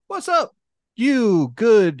What's up, you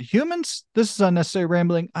good humans? This is Unnecessary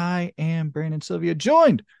Rambling. I am Brandon Sylvia,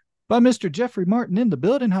 joined by Mr. Jeffrey Martin in the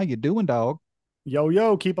building. How you doing, dog? Yo,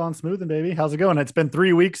 yo, keep on smoothing, baby. How's it going? It's been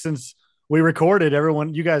 3 weeks since we recorded.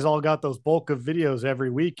 Everyone, you guys all got those bulk of videos every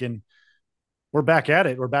week, and we're back at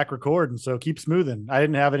it. We're back recording. So keep smoothing. I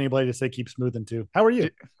didn't have anybody to say keep smoothing to. How are you?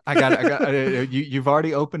 You've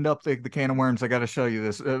already opened up the can of worms. I got to show you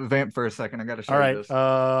this. Vamp for a second. I got to All show you right. this.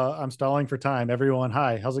 I'm stalling for time. Everyone,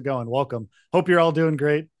 hi. How's it going? Welcome. Hope you're all doing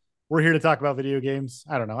great. We're here to talk about video games.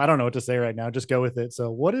 I don't know. I don't know what to say right now. Just go with it. So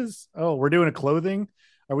what is, oh, we're doing a clothing.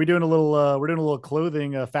 Are we doing a little, we're doing a little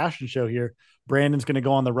clothing fashion show here. Brandon's going to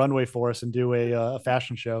go on the runway for us and do a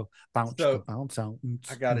fashion show. Bounce, So bounce, bounce.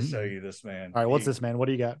 I got to show you this, man. All right. What's this, man? What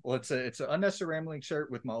do you got? Well, it's an unnecessary rambling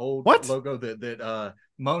shirt with my old What? logo that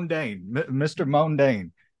Mondane, Mr.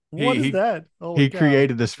 Mondane. What He is he that? Holy he cow.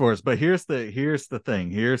 created this for us. But here's the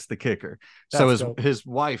thing. Here's the kicker. So That's his dope. his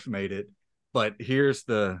wife made it, but here's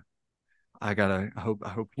the I hope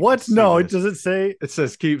you can What? see No, it this. doesn't say It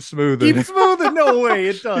says keep smoothing. keep smoothing. No way.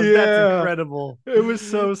 It does. That's Yeah. incredible. It was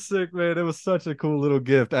so sick, man. It was such a cool little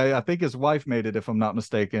gift. I think his wife made it, if I'm not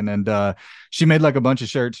mistaken. And she made like a bunch of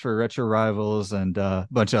shirts for Retro Rivals and a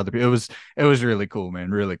bunch of other people. It was really cool, man.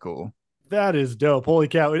 Really cool. That is dope. Holy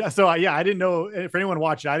cow. So yeah, I didn't know if anyone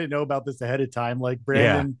watching, I didn't know about this ahead of time. Like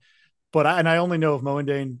Yeah. Brandon, I only know of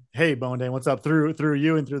Moendane. Hey, Moendane, what's up through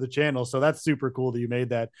you and through the channel. So that's super cool that you made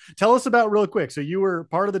that. Tell us about real quick. So you were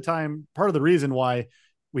part of the reason why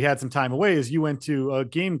we had some time away is you went to a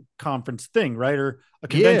game conference thing, right? Or a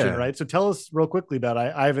convention, Yeah. right? So tell us real quickly about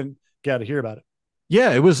it. I haven't got to hear about it.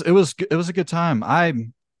 Yeah, it was a good time. I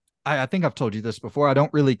think I've told you this before. I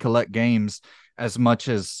don't really collect games as much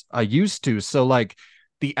as I used to. So like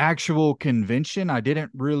the actual convention, I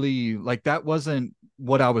didn't really like that wasn't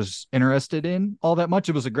what I was interested in all that much.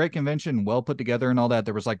 It was a great convention, well put together and all that.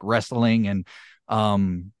 There was like wrestling and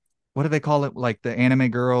um what do they call it? Like the anime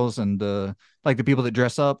girls and the people that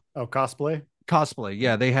dress up. Oh, cosplay. Cosplay.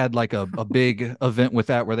 Yeah, they had like a big event with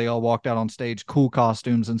that where they all walked out on stage, cool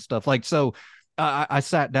costumes and stuff. Like so I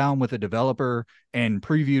sat down with a developer and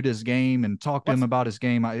previewed his game and talked to him What? about his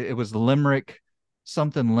game. It was Limerick,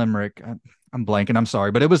 something Limerick. I'm blanking. I'm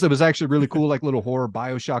sorry, but it was actually really cool, like little horror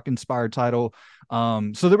Bioshock inspired title.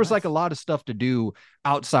 So there was like a Nice. lot of stuff to do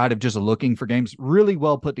outside of just looking for games. Really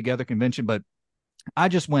well put together convention, but I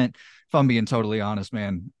just went, if I'm being totally honest,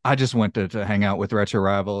 man, I just went to hang out with Retro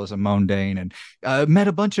Rivals and Mondane and met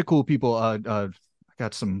a bunch of cool people. I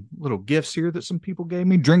got some little gifts here that some people gave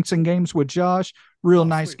me. Drinks and games with Josh, real Oh,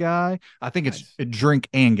 nice sweet. guy. I think it's Nice. a drink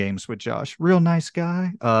and games with Josh, real nice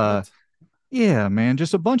guy. What? Yeah, man,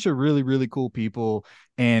 just a bunch of really really cool people.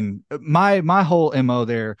 And my whole mo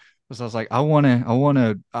there was I was like, I want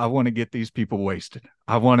to get these people wasted.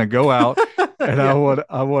 I want to go out and I Yeah. want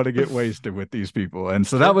I want to get wasted with these people. And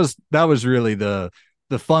so that That, was really the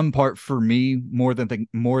fun part for me more than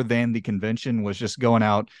the convention was just going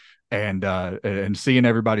out and seeing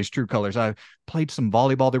everybody's true colors. I played some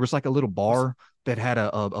volleyball. There was like a little bar that had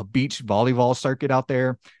a beach volleyball circuit out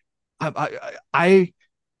there. I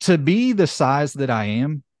to be the size that I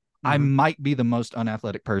am, I mhm. might be the most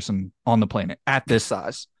unathletic person on the planet at this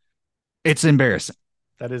size. It's embarrassing.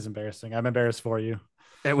 That is embarrassing. I'm embarrassed for you.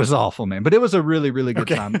 It was awful, man, but it was a really, really good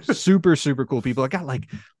Okay. time. Super, super cool people. I got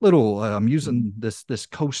like little. I'm using this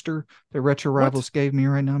coaster that Retro What? Rivals gave me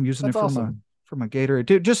right now. I'm using it That's for my awesome. Gatorade.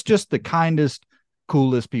 Dude, just the kindest,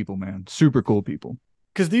 coolest people, man. Super cool people.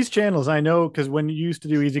 Because these channels, I know, because when you used to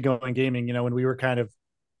do easygoing gaming, when we were kind of,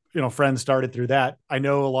 friends started through that. I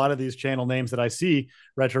know a lot of these channel names that I see,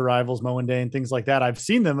 Retro Rivals, Moen Day, and things like that. I've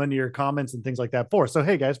seen them in your comments and things like that for. So,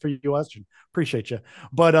 hey guys, for you watching, appreciate you.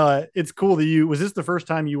 But it's cool that was this the first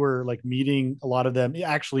time you were like meeting a lot of them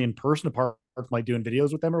actually in person, apart from like doing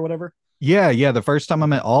videos with them or whatever? Yeah, yeah. The first time I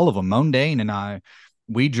met Okay. all of them, Mondane and I,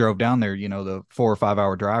 we drove down there. The 4 or 5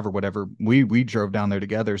 hour drive or whatever. We drove down there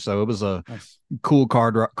together, so it was a Nice. cool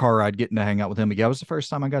car ride getting to hang out with him. But yeah, it was the first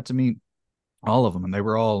time I got to meet all of them, and they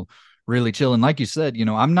were all really chill. And like you said,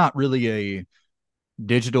 I'm not really a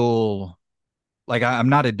digital, like I'm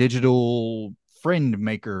not a digital friend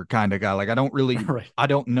maker kind of guy. Like Right. I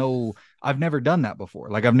don't know. I've never done that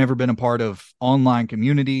before. Like I've never been a part of online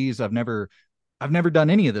communities. I've never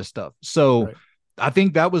done any of this stuff. So Right. I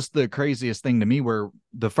think that was the craziest thing to me. Where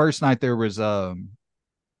the first night there was a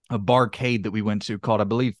barcade that we went to called, I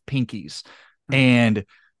believe, Pinky's, Mhm. and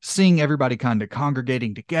seeing everybody kind of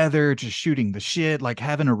congregating together, just shooting the shit, like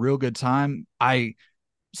having a real good time. I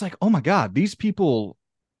was like, oh my god, these people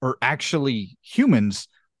are actually humans.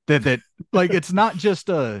 That like it's not just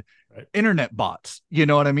Right. internet bots. You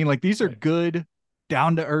know what I mean? Like these are Right. good,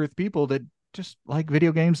 down to earth people that just like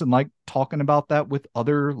video games and like talking about that with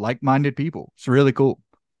other like-minded people. It's really cool.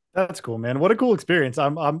 That's cool, man. What a cool experience.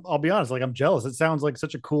 I'll be honest, like I'm jealous. It sounds like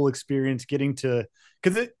such a cool experience getting to,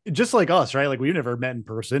 because it just like us, right? Like we've never met in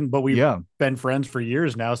person, but we've Yeah. been friends for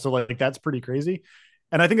years now. So like that's pretty crazy.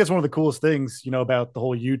 And I think that's one of the coolest things, about the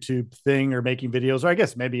whole YouTube thing or making videos, or I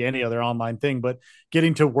guess maybe any other online thing, but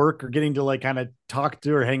getting to work or getting to like kind of talk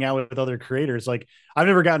to or hang out with other creators. Like I've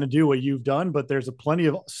never gotten to do what you've done, but there's a plenty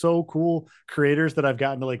of so cool creators that I've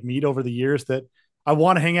gotten to like meet over the years that I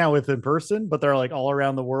want to hang out with in person, but they're like all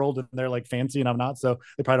around the world and they're like fancy and I'm not. So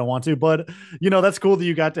they probably don't want to, but that's cool that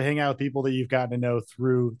you got to hang out with people that you've gotten to know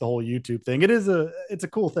through the whole YouTube thing. It's a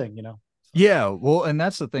cool thing. So. Yeah. Well, and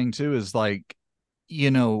that's the thing too, is like,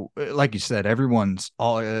 like you said, everyone's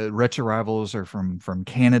all Retro Rivals are from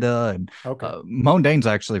Canada, and Okay. Mondane's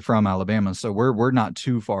actually from Alabama, so we're not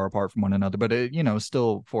too far apart from one another, but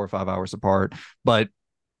still 4 or 5 hours apart. But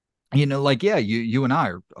like, yeah, you and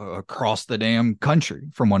I are across the damn country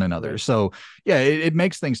from one another, Right. so yeah, it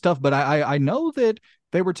makes things tough. But I know that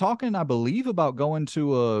they were talking, I believe, about going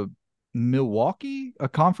to a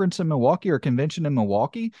conference in Milwaukee or a convention in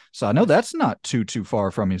Milwaukee. So I know Nice. that's not too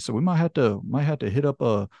far from you. So we might have to hit up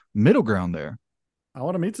a middle ground there. I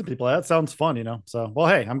want to meet some people. That sounds fun. So, well,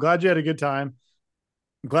 hey, I'm glad you had a good time.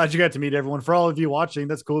 I'm glad you got to meet everyone. For all of you watching,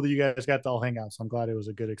 that's cool that you guys got to all hang out. So I'm glad it was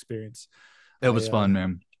a good experience. It was fun,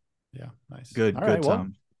 man. Yeah, nice. Good, All right. good Well,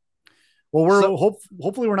 time. we're So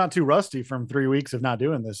hopefully we're not too rusty from 3 weeks of not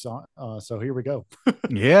doing this. So here we go.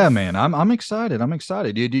 yeah, man, I'm excited. I'm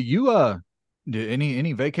excited. Do you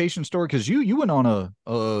any vacation story? Because you went on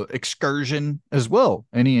a excursion as well.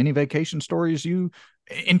 Any vacation stories,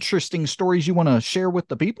 interesting stories you want to share with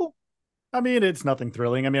the people? I mean, it's nothing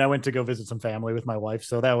thrilling. I mean, I went to go visit some family with my wife,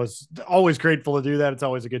 so that was always grateful to do that. It's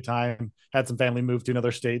always a good time. Had some family move to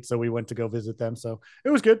another state, so we went to go visit them. So it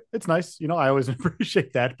was good. It's nice. I always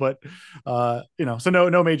appreciate that. But so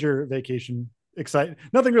no major vacation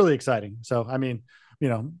nothing really exciting. So I mean,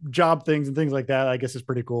 job things and things like that, I guess is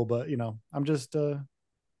pretty cool. But I'm just I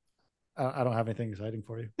don't have anything exciting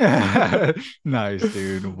for you. Nice,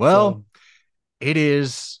 dude. Well, So it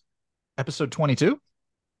is episode 22.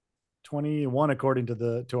 21 according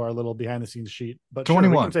to our little behind the scenes sheet, but sure, we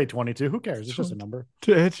can 21. say 22. Who cares? It's just a number.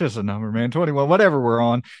 It's just a number, man. 21, whatever we're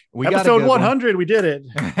on. We got a Episode good one. 100. We did it.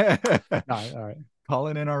 No, all right.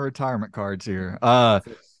 Calling in our retirement cards here. That's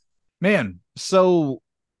it. Man, so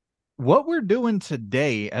what we're doing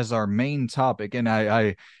today as our main topic, and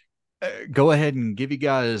I go ahead and give you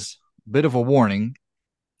guys a bit of a warning.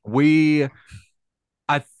 We,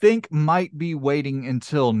 I think, might be waiting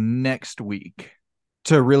until next week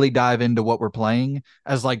to really dive into what we're playing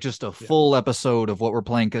as like just a full episode of what we're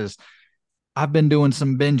playing, because I've been doing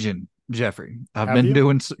some binging, Jeffrey. I've been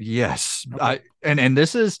doing yes. Okay. And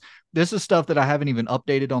this is stuff that I haven't even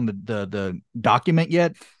updated on the document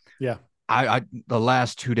yet. Yeah. I the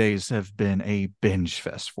last 2 days have been a binge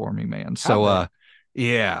fest for me, man. So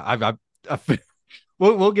yeah, I've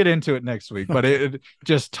we'll get into it next week, but it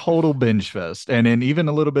just total binge fest, and then even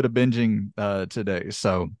a little bit of binging today.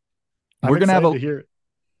 So we're gonna have to hear it.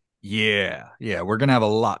 Yeah, we're gonna have a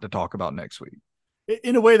lot to talk about next week.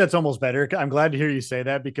 In a way, that's almost better. I'm glad to hear you say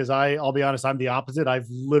that, because I'll be honest, I'm the opposite. I've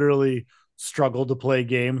literally struggled to play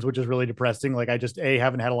games, which is really depressing. Like I just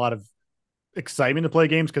haven't had a lot of excitement to play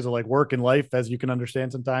games because of like work and life, as you can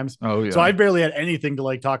understand sometimes. Oh yeah. So I've barely had anything to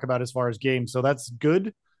like talk about as far as games. So that's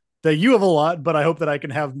good that you have a lot, but I hope that I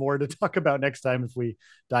can have more to talk about next time if we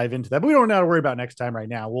dive into that. But we don't have to worry about next time right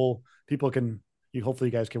now. Hopefully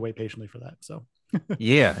you guys can wait patiently for that. So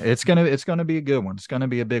yeah, it's gonna be a good one. It's gonna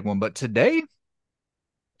be a big one. But today,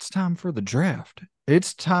 it's time for the draft.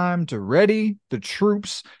 It's time to ready the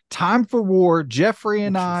troops. Time for war. Jeffrey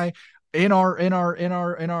and I, in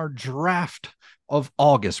our draft of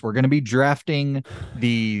August, we're going to be drafting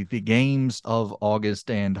the games of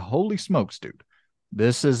August. And holy smokes, dude,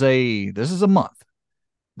 this is a month.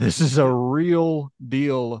 This is a real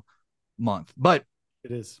deal month. But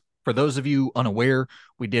it is. For those of you unaware,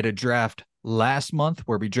 we did a draft last month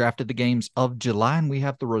where we drafted the games of July, and we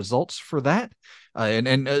have the results for that.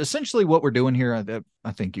 And essentially what we're doing here,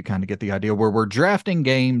 I think you kind of get the idea, where we're drafting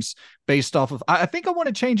games based off of, I think I want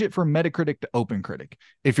to change it from Metacritic to OpenCritic,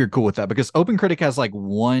 if you're cool with that, because OpenCritic has like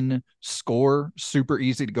one score, super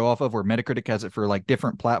easy to go off of, where Metacritic has it for like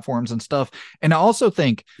different platforms and stuff. And I also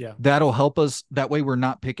think that'll help us. That way we're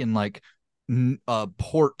not picking like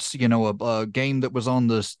ports, a game that was on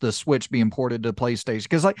the Switch being ported to PlayStation,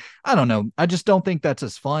 because like I don't know, I just don't think that's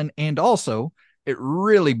as fun. And also it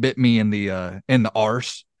really bit me in the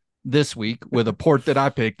arse this week with a port that I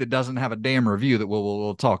picked that doesn't have a damn review that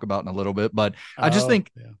we'll talk about in a little bit. But I just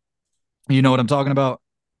think You know what I'm talking about?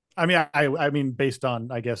 I mean, I mean, based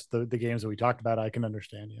on, I guess, the games that we talked about, I can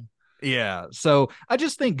understand you. Yeah. So I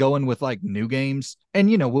just think going with like new games, and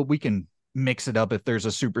we can mix it up if there's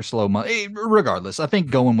a super slow month. Regardless, I think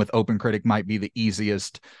going with Open Critic might be the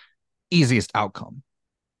easiest outcome.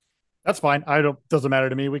 That's fine. I don't, doesn't matter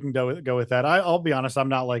to me. We can go with that. I'll be honest. I'm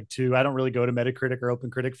not like too, I don't really go to Metacritic or Open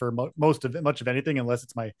Critic for most of it, much of anything, unless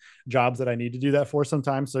it's my jobs that I need to do that for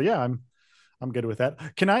sometimes. So yeah, I'm good with that. Oh,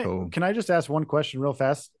 Can I just ask one question real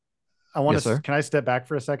fast? yes, sir. Can I step back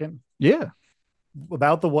for a second Yeah.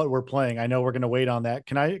 about the what we're playing? I know we're going to wait on that.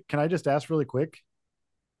 Can I just ask really quick?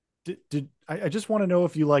 I just want to know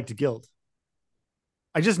if you liked Guild.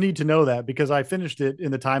 I just need to know that because I finished it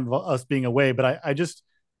in the time of us being away, but I just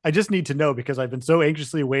need to know because I've been so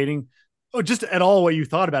anxiously waiting. Oh, just at all what you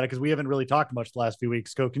thought about it, because we haven't really talked much the last few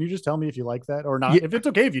weeks. So can you just tell me if you like that or not? Yeah. If it's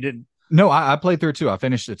okay if you didn't. No, I played through it too. I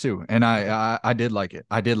finished it too, and Okay. I did like it.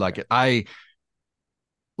 I did like Okay. it. I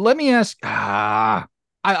Let me ask. I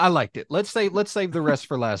liked it. Let's save the rest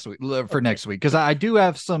for last week for Okay. next week because I do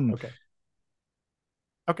have some. Okay.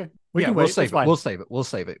 Okay. We Yeah, can we'll wait. That's save it. fine. We'll save it. We'll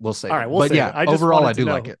save it. We'll All save it. right. We'll But save yeah, it. I just overall, I wanted to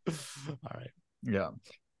do like know. it. All right. Yeah.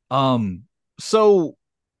 Um. So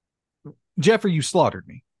Jeffrey, you slaughtered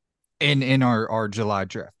me in our July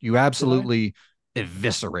draft. You Did I? absolutely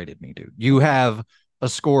eviscerated me, dude. You have a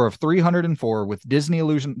score of 304 with Disney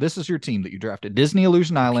Illusion. This is your team that you drafted. Disney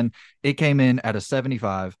Illusion Okay. Island. It came in at a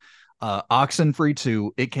 75. Oxenfree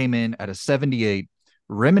 2, it came in at a 78.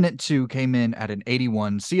 Remnant 2 came in at an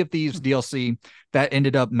 81. Sea of Thieves DLC that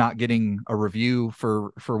ended up not getting a review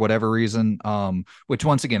for whatever reason. Which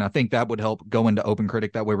once again, I think that would help go into Open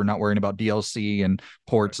Critic. That way we're not worrying about DLC and Right.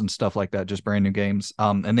 ports and stuff like that, just brand new games.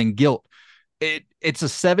 And then Guilt, it's a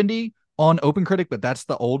 70 on Open Critic, but that's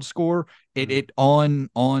the old score. Mhm. It on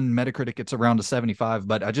Metacritic, it's around a 75.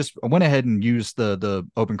 But I went ahead and used the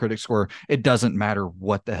Open Critic score. It doesn't matter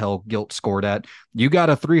what the hell Guilt scored at. You got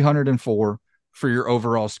a 304 for your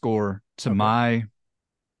overall score to Okay. my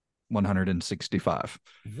 165.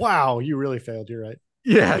 Wow. You really failed. You're right.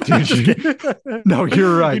 Yeah, I'm dude. just kidding. No,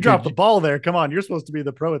 you're You right, dropped dude. the ball there. Come on. You're supposed to be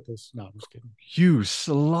the pro at this. No, I'm just kidding. You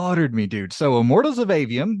slaughtered me, dude. So Immortals of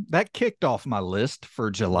Avium, that kicked off my list for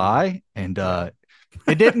Mm, July, and yeah.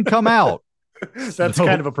 it didn't come out. That's kind So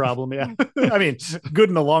of a problem. Yeah. I mean, good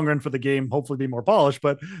in the long run for the game, hopefully be more polished,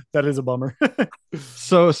 but that is a bummer.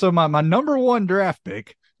 so my number one draft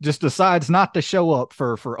pick just decides not to show up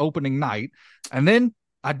for opening night. And then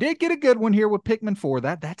I did get a good one here with Pikmin 4.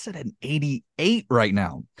 That's at an 88 right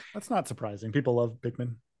now. That's not surprising. People love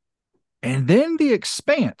Pikmin. And then the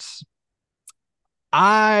Expanse.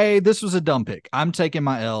 This was a dumb pick. I'm taking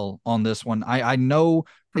my L on this one. I know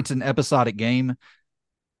it's an episodic game.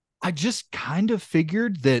 I just kind of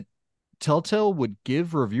figured that Telltale would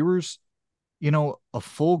give reviewers, a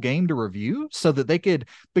full game to review so that they could,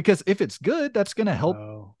 because if it's good, that's going to help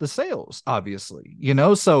Oh, the sales, obviously,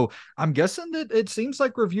 So I'm guessing that it seems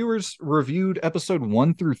like reviewers reviewed episode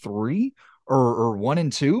 1 through 3 or 1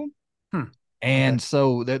 and 2. hmm. Okay. And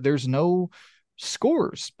so there's no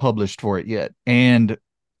scores published for it yet. And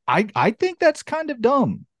I think that's kind of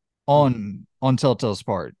dumb Mhm. on Telltale's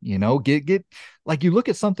part. Get like you look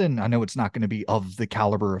at something. I know it's not going to be of the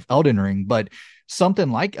caliber of Elden Ring, but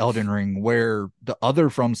something like Elden Ring, where the other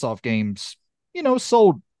FromSoft games,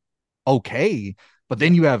 sold okay. But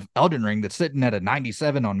then Yeah. you have Elden Ring that's sitting at a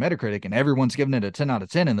 97 on Metacritic, and everyone's giving it a 10 out of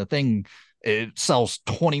 10, and the thing it sells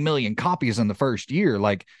 20 million copies in the first year.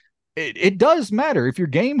 Like it does matter if your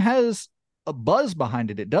game has a buzz behind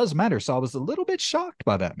it. It does matter. So I was a little bit shocked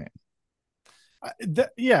by that, man.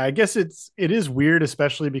 Yeah, I guess it is weird,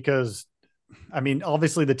 especially because I mean,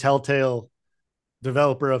 obviously the Telltale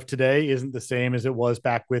developer of today isn't the same as it was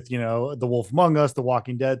back with, The Wolf Among Us, The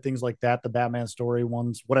Walking Dead, things like that, the Batman story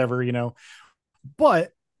ones, whatever.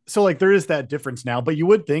 But so like there is that difference now, but you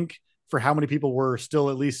would think for how many people were still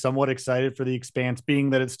at least somewhat excited for the Expanse,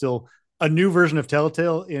 being that it's still a new version of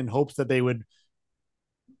Telltale in hopes that they would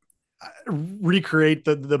recreate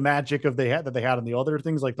the magic of that they had on the other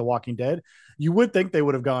things like The Walking Dead. You would think they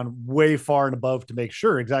would have gone way far and above to make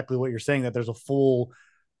sure exactly what you're saying, that there's a full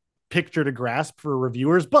picture to grasp for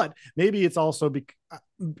reviewers. But maybe it's also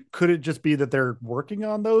could it just be that they're working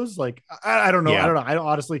on those? Like I don't know. I Yeah. don't know. I don't,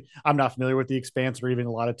 honestly, I'm not familiar with the Expanse or even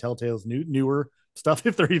a lot of Telltale's newer stuff,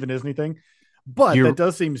 if there even is anything. But that You're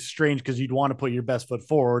does seem strange because you'd want to put your best foot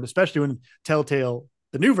forward, especially when Telltale,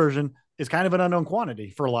 the new version, is kind of an unknown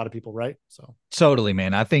quantity for a lot of people, right? So totally,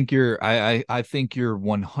 man. I think you're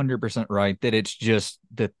 100% right that it's just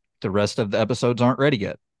that the rest of the episodes aren't ready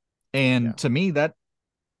yet. yeah. And to me,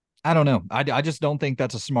 I don't know. I just don't think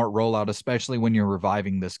that's a smart rollout, especially when you're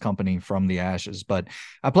reviving this company from the ashes. But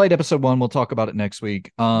I played episode 1. We'll talk about it next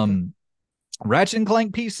week. Okay. Ratchet and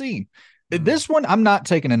Clank PC. Mm. This one, I'm not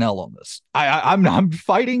taking an L on this. I'm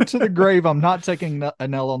fighting to the grave. I'm not taking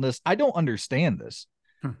an L on this. I don't understand this.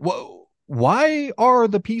 Hmm. Why are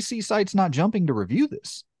the PC sites not jumping to review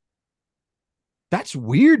this? That's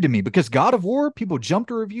weird to me because God of War, people jump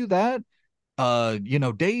to review that.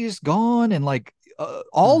 Days Gone and like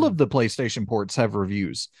all Hmm. of the PlayStation ports have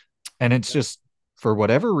reviews, and it's just for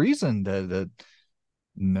whatever reason the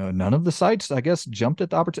no, none of the sites, I guess, jumped at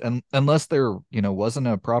the opportunity unless there, wasn't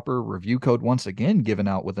a proper review code once again given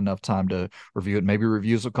out with enough time to review it. Maybe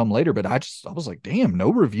reviews will come later, but I was like, damn,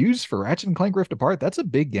 no reviews for Ratchet and Clank Rift Apart. That's a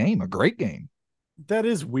big game, a great game. That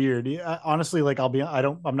is weird. Yeah, honestly, like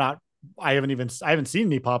I haven't seen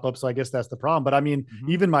any pop up, so I guess that's the problem. But I mean, Mhm.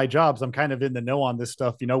 even my jobs, I'm kind of in the know on this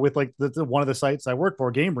stuff, with like one of the sites I work for,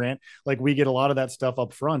 Game Rant, like we get a lot of that stuff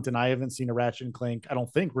up front, and I haven't seen a Ratchet and Clank, I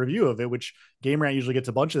don't think, review of it, which Game Rant usually gets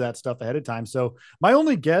a bunch of that stuff ahead of time. So my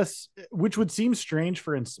only guess, which would seem strange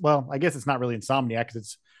well, I guess it's not really Insomniac because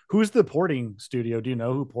it's who's the porting studio? Do you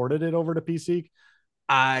know who ported it over to PC?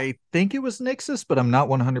 I think it was Nixus, but I'm not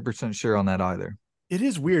 100% sure on that either. It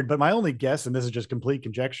is weird, but my only guess, and this is just complete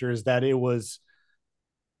conjecture, is that it was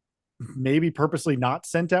maybe purposely not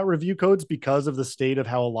sent out review codes because of the state of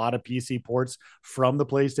how a lot of PC ports from the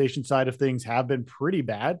PlayStation side of things have been pretty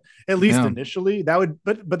bad, at least Yeah. initially. But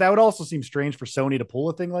that would also seem strange for Sony to pull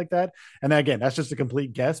a thing like that. And again, that's just a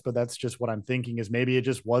complete guess, but that's just what I'm thinking is maybe it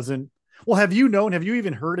just wasn't. Well, have you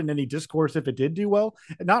even heard in any discourse if it did do well?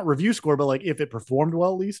 Not review score, but like if it performed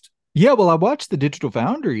well, at least. Yeah, well, I watched the Digital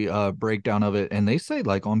Foundry breakdown of it, and they say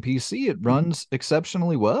like on PC it Hmm. runs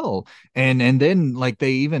exceptionally well, and then like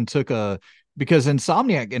they even took a because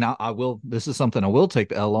Insomniac, and I will, this is something I will take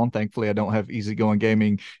the L on. Thankfully, I don't have easygoing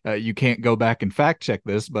gaming. You can't go back and fact check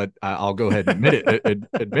this, but I'll go ahead and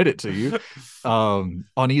admit it to you.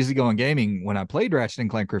 On easygoing gaming, when I played Ratchet and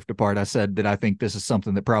Clank Rift Apart, I said that I think this is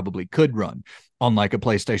something that probably could run on like a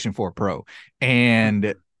PlayStation 4 Pro,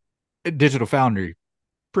 and Digital Foundry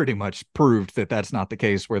pretty much proved that that's not the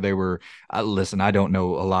case where they were listen, I don't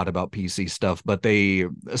know a lot about PC stuff, but they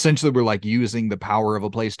essentially were like using the power of a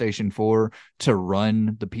PlayStation 4 to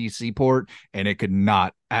run the PC port, and it could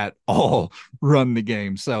not at all run the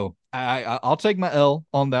game. So I'll take my L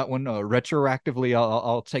on that one. Retroactively,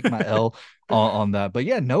 I'll take my L on that. But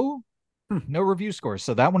yeah, no review scores,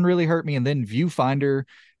 so that one really hurt me. And then Viewfinder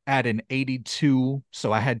at an 82,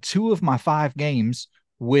 so I had 2 of my 5 games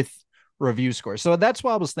with review scores. So that's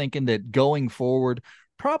why I was thinking that going forward,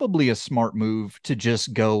 probably a smart move to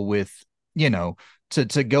just go with,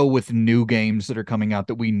 to go with new games that are coming out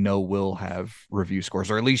that we know will have review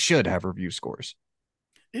scores, or at least should have review scores.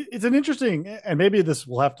 It's an interesting, and maybe this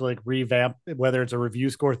will have to like revamp whether it's a review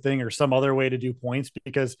score thing or some other way to do points,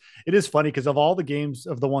 because it is funny because of all the games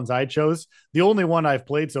of the ones I chose, the only one I've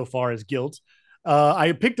played so far is Guilt.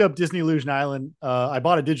 I picked up Disney Illusion Island. I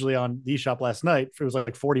bought it digitally on the eShop last night. It was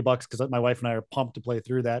like $40 because my wife and I are pumped to play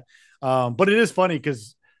through that. But it is funny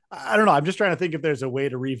because I don't know. I'm just trying to think if there's a way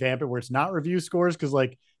to revamp it where it's not review scores, because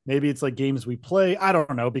like maybe it's like games we play. I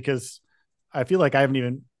don't know, because I feel like I haven't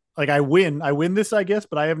even like I win this, I guess,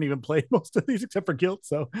 but I haven't even played most of these except for Guilt.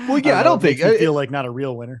 So Well, I yeah, don't I know. don't It think makes me feel like not a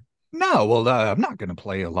real winner. no. Well, I'm not going to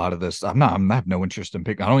play a lot of this. I have no interest in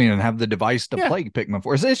pick. I don't even have the device to Yeah. play Pikmin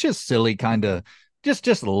 4. It's just silly, kind of.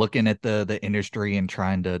 Just looking at the industry and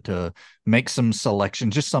trying to make some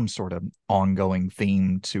selection, just some sort of ongoing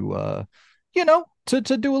theme to to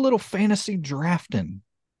do a little fantasy drafting.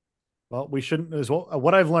 Well, we shouldn't as well.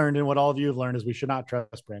 What I've learned and what all of you have learned is we should not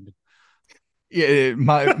trust Brandon. Yeah,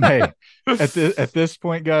 my hey, at this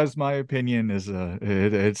point, guys, my opinion is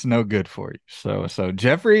it's no good for you. So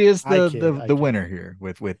Jeffrey is I the kid. I the kid. winner here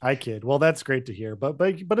with I kid. Well, that's great to hear. But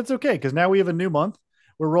it's okay because now we have a new month.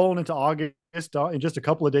 We're rolling into August in just a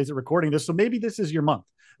couple of days of recording this. So maybe this is your month.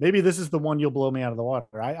 Maybe this is the one you'll blow me out of the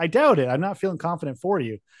water. I doubt it. I'm not feeling confident for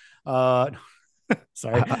you. Uh,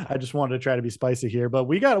 sorry, I just wanted to try to be spicy here, but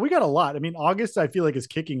we got a lot. I mean, August I feel like is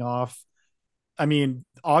kicking off. I mean,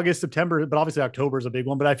 August, September, but obviously October is a big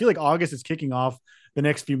one. But I feel like August is kicking off the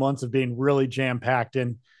next few months of being really jam packed.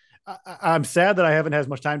 And I'm sad that I haven't had as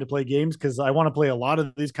much time to play games because I want to play a lot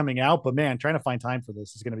of these coming out. But man, trying to find time for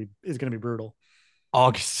this is gonna be brutal.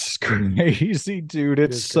 August is crazy, dude. It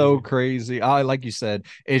It's is so crazy. crazy. I like you said,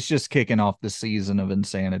 it's just kicking off the season of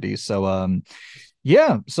insanity. So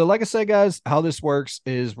yeah. So like I said, guys, how this works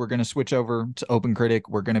is we're gonna switch over to Open Critic.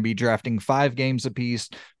 We're gonna be drafting 5 games apiece,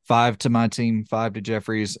 5 to my team, 5 to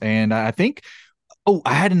Jeffrey's. And I think, oh,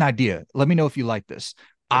 I had an idea. Let me know if you like this.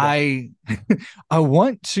 Okay. I I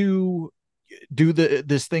want to do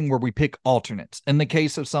this thing where we pick alternates in the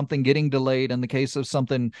case of something getting delayed, in the case of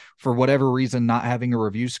something for whatever reason not having a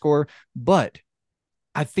review score. But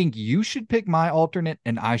I think you should pick my alternate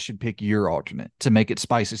and I should pick your alternate to make it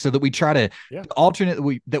spicy, so that we try to Yeah. the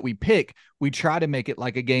alternate that we pick, we try to make it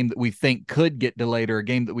like a game that we think could get delayed or a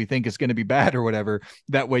game that we think is going to be bad or whatever.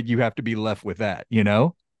 That way you have to be left with that, you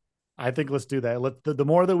know? I think let's do that. The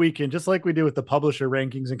more that we can, just like we do with the publisher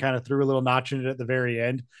rankings and kind of threw a little notch in it at the very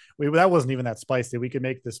end. That wasn't even that spicy. We could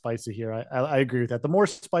make this spicy here. I agree with that. The more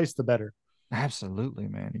spice, the better. Absolutely,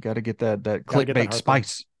 man. You got to get that Get clickbait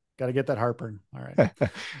spice. Got to get that heartburn. All right.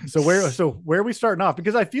 So where are we starting off?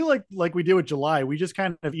 Because I feel like we did with July, we just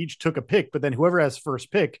kind of each took a pick, but then whoever has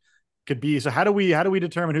first pick could be. So how do we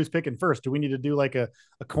determine who's picking first? Do we need to do like a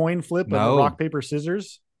coin flip and a rock, paper,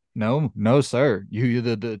 scissors? No, sir. You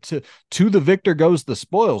to the victor goes the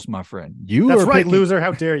spoils, my friend. That's right, loser.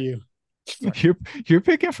 How dare you? You're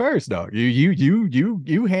picking first, dog.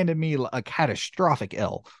 You handed me a catastrophic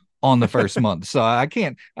L on the first month, so I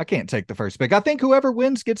can't take the first pick. I think whoever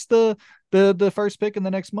wins gets the first pick in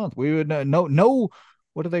the next month. We would no.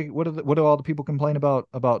 What do all the people complain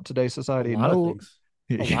about today's society? A lot of things.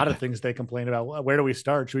 A lot of things they complain about. Where do we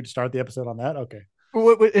start? Should we start the episode on that? Okay.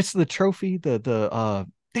 It's the trophy.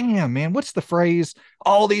 Damn, man, what's the phrase?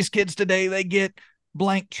 All these kids today, they get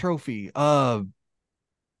blank trophy. Damn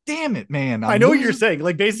it, man. I know what you're saying.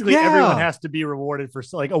 Like basically everyone has to be rewarded for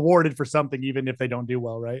awarded for something, even if they don't do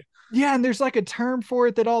well, right? Yeah, and there's like a term for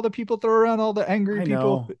it that all the people throw around, all the angry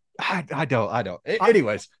people. I don't.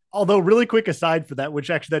 Anyways. Although really quick aside for that, which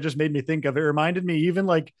actually that just made me think of, it reminded me even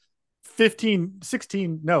like 15,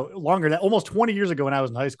 16, no, longer, that almost 20 years ago when I was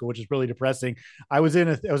in high school, which is really depressing. I was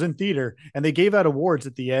in theater and they gave out awards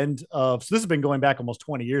at the end of, so this has been going back almost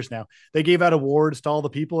 20 years now. They gave out awards to all the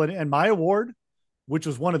people, and my award, which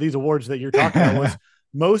was one of these awards that you're talking about, was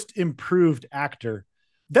most improved actor.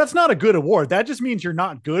 That's not a good award. That just means you're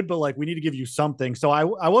not good, but like we need to give you something. So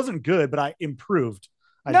I wasn't good, but I improved.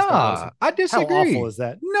 I disagree. How awful is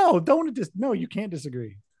that? No, you can't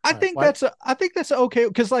disagree. I think that's okay,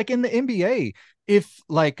 because like in the NBA, if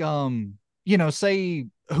like say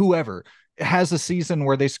whoever has a season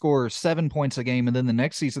where they score 7 points a game and then the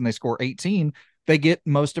next season they score 18, they get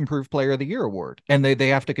most improved player of the year award, and they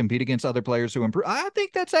have to compete against other players who improve. I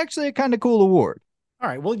think that's actually a kind of cool award. All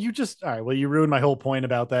right. Well, you ruined my whole point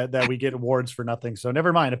about that we get awards for nothing. So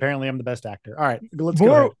never mind. Apparently I'm the best actor. All right, let's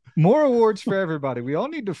go ahead. More awards for everybody. We all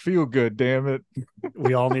need to feel good, damn it.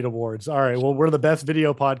 We all need awards. All right. Well, we're the best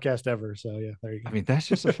video podcast ever. So yeah, there you go. I mean, that's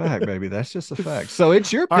just a fact, baby. That's just a fact. So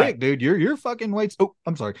it's your pick, right, dude. You're fucking wasting. Oh,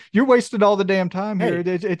 I'm sorry. You're wasting all the damn time here.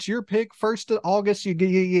 Hey. It's your pick. 1st of August. You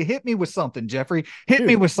hit me with something, Jeffrey. Hit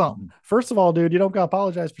me with something. First of all, dude, you don't gotta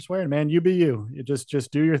apologize for swearing, man. You be you. You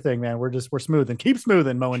just do your thing, man. We're smoothing. Keep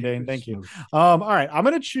smoothing, Mo and Dane. Thank you. All right. I'm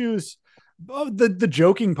gonna choose. The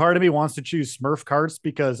joking part of me wants to choose Smurf carts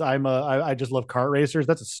because I just love kart racers.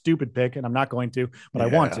 That's a stupid pick, and I'm not going to, but I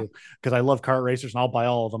want to because I love kart racers and I'll buy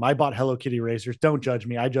all of them. I bought Hello Kitty racers. Don't judge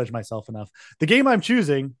me. I judge myself enough. The game I'm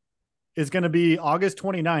choosing is going to be August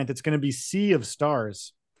 29th. It's going to be Sea of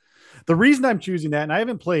Stars. The reason I'm choosing that, and I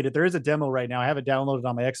haven't played it, there is a demo right now. I have it downloaded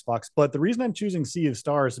on my Xbox, but the reason I'm choosing Sea of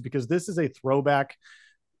Stars is because this is a throwback.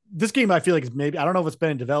 This game, I feel like, is maybe, I don't know if it's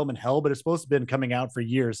been in development hell, but it's supposed to have been coming out for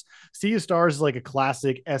years. Sea of Stars is like a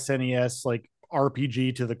classic SNES, like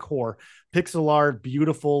RPG to the core. Pixel art,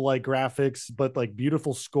 beautiful like graphics, but like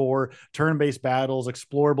beautiful score, turn-based battles,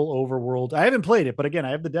 explorable overworld. I haven't played it, but again,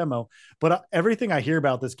 I have the demo. But everything I hear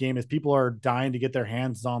about this game is people are dying to get their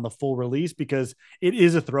hands on the full release because it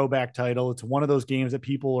is a throwback title. It's one of those games that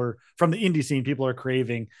people are, from the indie scene, people are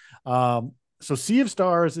craving. So Sea of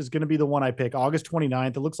Stars is going to be the one I pick. August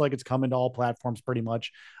 29th. It looks like it's coming to all platforms pretty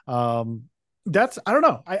much. I don't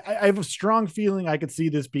know. I have a strong feeling I could see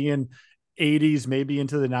this being 80s, maybe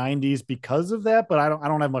into the 90s because of that, but I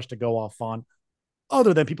don't have much to go off on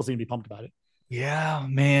other than people seem to be pumped about it. Yeah,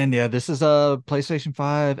 man. Yeah, this is a PlayStation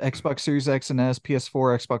 5, Xbox Series X and S,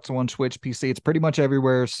 PS4, Xbox One, Switch, PC. It's pretty much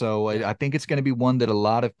everywhere. So I think it's going to be one that a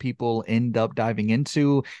lot of people end up diving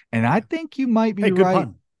into. And I think you might be right.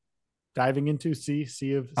 Pun. Diving into sea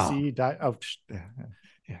of sea. Yeah.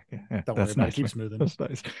 Don't worry about it. Keep smoothing. That's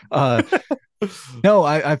nice. No,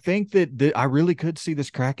 I think that I really could see this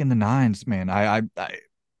crack in the 9s, man. I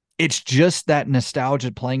it's just that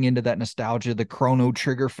nostalgia, playing into that nostalgia. The Chrono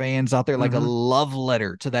Trigger fans out there, like a love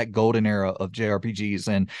letter to that golden era of JRPGs,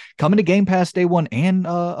 and coming to Game Pass day one, and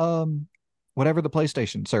whatever the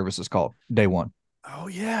PlayStation service is called, day one. Oh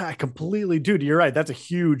yeah, I completely, dude. You're right. That's a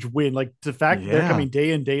huge win. Like the fact they're coming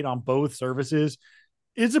day and date on both services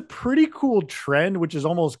is a pretty cool trend, which is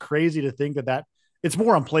almost crazy to think that it's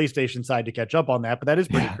more on PlayStation side to catch up on that, but that is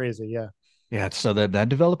pretty Yeah. crazy. Yeah. Yeah. So that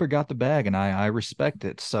developer got the bag, and I respect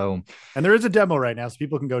it. So And there is a demo right now, so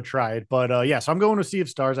people can go try it. But yeah, so I'm going to Sea of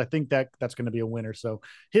Stars. I think that's going to be a winner. So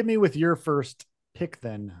hit me with your first pick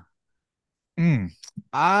then. mm,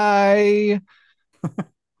 I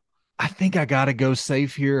I think I gotta go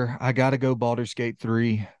safe here. I gotta go Baldur's Gate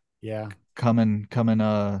 3 Yeah. coming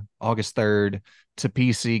August 3rd to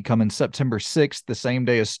PC, coming September 6th, the same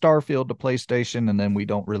day as Starfield to PlayStation, and then we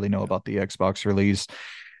don't really know about the Xbox release.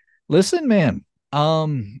 Listen, man,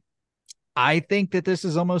 I think that this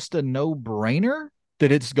is almost a no-brainer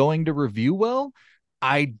that it's going to review well.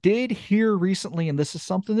 I did hear recently, and this is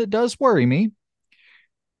something that does worry me,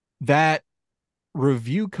 that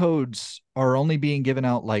review codes are only being given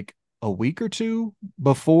out like a week or two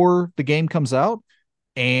before the game comes out.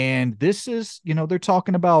 And this is, they're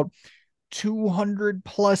talking about 200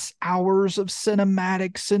 plus hours of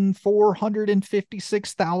cinematics and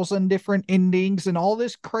 456,000 different endings and all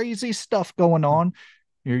this crazy stuff going on.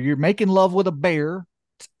 You're making love with a bear.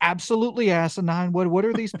 It's absolutely asinine. What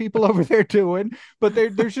are these people over there doing? But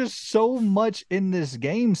there's just so much in this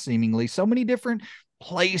game, seemingly so many different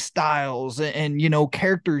play styles and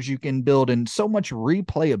characters you can build and so much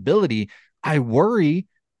replayability. I worry,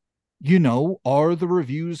 are the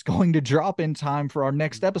reviews going to drop in time for our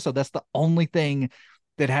next episode? That's the only thing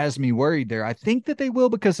that has me worried there. I think that they will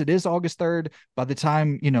because it is August 3rd. By the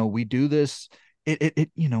time, we do this,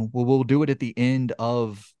 we'll do it at the end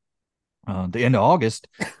of August.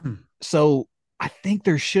 So I think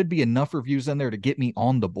there should be enough reviews in there to get me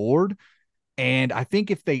on the board. And I think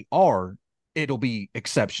if they are, it'll be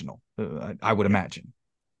exceptional. I would imagine.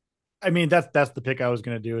 I mean, that's the pick I was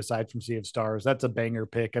going to do aside from Sea of Stars. That's a banger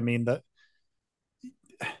pick. I mean, the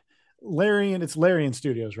it's Larian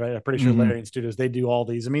Studios, right? I'm pretty sure Mm-hmm. Larian Studios, they do all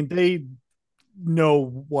these. I mean, they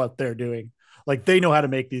know what they're doing. Like they know how to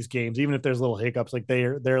make these games, even if there's little hiccups. Like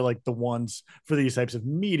they're like the ones for these types of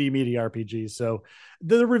meaty RPGs. So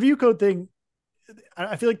the review code thing,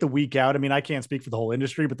 I feel like the week out. I mean, I can't speak for the whole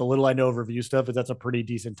industry, but the little I know of review stuff is that's a pretty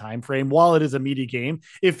decent time frame. While it is a meaty game,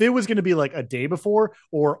 if it was going to be like a day before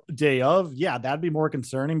or day of, yeah, that'd be more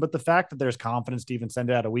concerning. But the fact that there's confidence to even send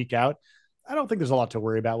it out a week out, I don't think there's a lot to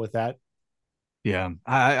worry about with that. Yeah,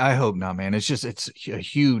 I hope not, man. It's a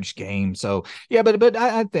huge game. So yeah, but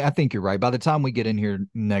I think you're right. By the time we get in here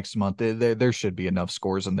next month, there should be enough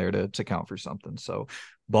scores in there to count for something. So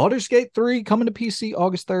Baldur's Gate 3 coming to PC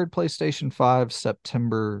August 3rd, PlayStation 5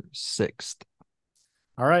 September 6th.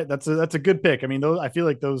 All right, that's a good pick. I mean, those I feel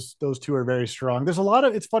like those two are very strong. There's a lot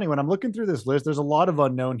of it's funny when I'm looking through this list. There's a lot of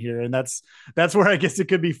unknown here, and that's where I guess it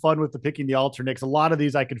could be fun with the picking the alternates. A lot of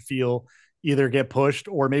these I could feel either get pushed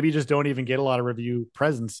or maybe just don't even get a lot of review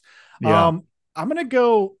presence. Yeah. I'm gonna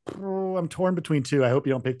go. I'm torn between two. I hope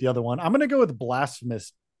you don't pick the other one. I'm gonna go with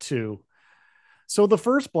Blasphemous 2. So the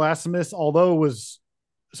first Blasphemous, although it was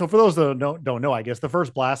so for those that don't know, I guess the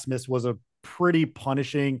first Blasphemous was a pretty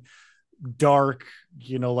punishing dark,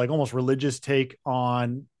 like almost religious take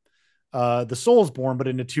on the Soulsborne, but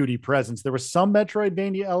in a 2D presence. There was some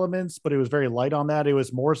Metroidvania elements, but it was very light on that. It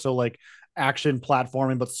was more so like action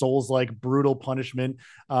platforming, but Souls like brutal punishment,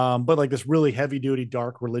 but like this really heavy duty,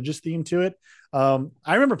 dark religious theme to it. I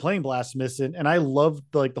remember playing Blasphemous and I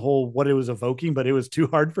loved like the whole what it was evoking, but it was too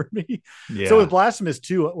hard for me. So with Yeah. Blasphemous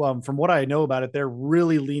 2, from what I know about it, they're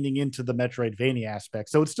really leaning into the Metroidvania aspect.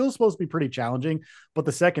 So it's still supposed to be pretty challenging, but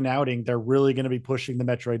the second outing, they're really going to be pushing the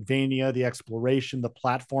Metroidvania, the exploration, the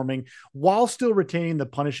platforming, while still retaining the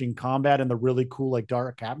punishing combat and the really cool like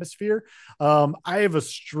dark atmosphere. I have a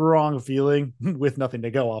strong feeling with nothing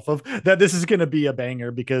to go off of that this is going to be a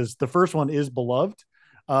banger because the first one is beloved.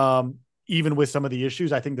 Even with some of the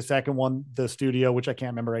issues, I think the second one, the studio, which I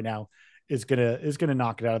can't remember right now, is gonna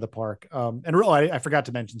knock it out of the park. And really, I forgot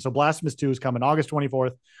to mention. So Blasphemous 2 is coming August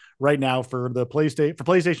 24th, right now for the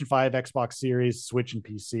PlayStation 5, Xbox Series, Switch, and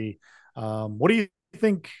PC. What do you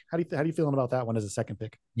think? How do you feeling about that one as a second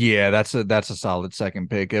pick? Yeah, that's a solid second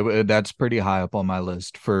pick. That's pretty high up on my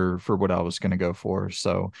list for what I was going to go for.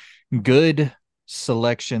 So good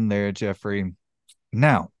selection there, Jeffrey.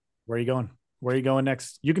 Now, Where are you going? Where are you going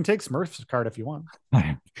next? You can take Smurf's card if you want.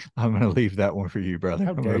 I'm going to leave that one for you, brother.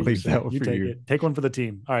 How I'm going dare to you, leave that sir? one You for take you. it. Take one for the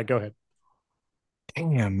team. All right, go ahead.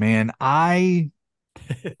 Damn, man. I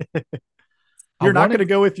You're not going wanted to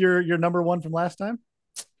go with your number one from last time.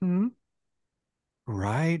 Hmm?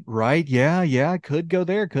 right. Yeah. I could go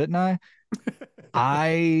there, couldn't I?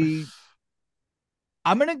 I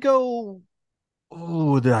I'm gonna go.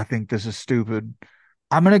 Oh, I think this is stupid.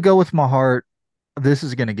 I'm gonna go with my heart. This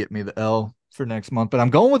is gonna get me the L. for next month, but I'm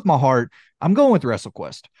going with my heart. I'm going with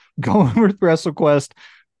WrestleQuest. Going with WrestleQuest, Yeah.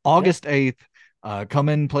 August 8th.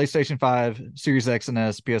 Coming PlayStation 5, Series X and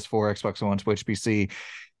S, PS4, Xbox One, Switch, PC.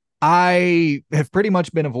 I have pretty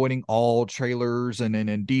much been avoiding all trailers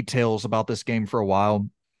and details about this game for a while.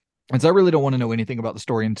 And so I really don't want to know anything about the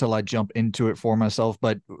story until I jump into it for myself.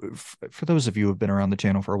 But for those of you who have been around the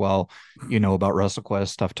channel for a while, you know about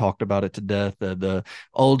WrestleQuest. I've talked about it to death. The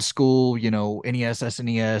old school, NES,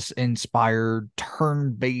 SNES inspired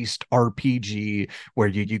turn-based RPG where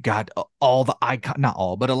you got all the icon, not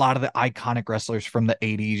all, but a lot of the iconic wrestlers from the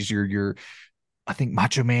 80s. Your I think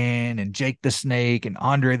Macho Man and Jake the Snake and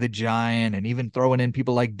Andre the Giant, and even throwing in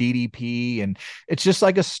people like DDP. And it's just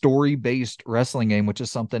like a story based wrestling game, which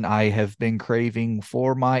is something I have been craving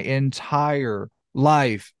for my entire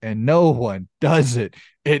life. And no one does it.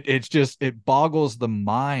 It boggles the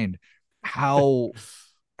mind how,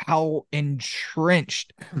 how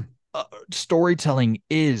entrenched storytelling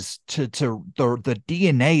is to the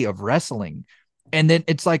DNA of wrestling. And then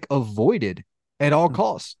it's like avoided at all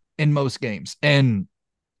costs in most games. And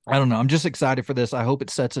I don't know. I'm just excited for this. I hope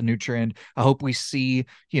it sets a new trend. I hope we see,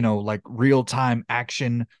 like real time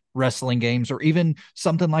action wrestling games, or even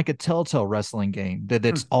something like a Telltale wrestling game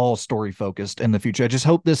that's all story focused in the future. I just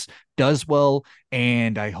hope this does well.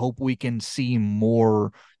 And I hope we can see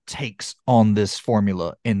more takes on this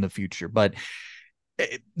formula in the future. But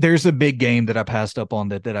there's a big game that I passed up on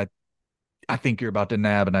that I think you're about to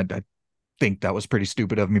nab. And I think that was pretty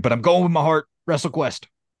stupid of me, but I'm going with my heart. WrestleQuest.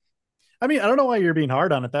 I mean, I don't know why you're being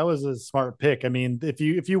hard on it. That was a smart pick. I mean, if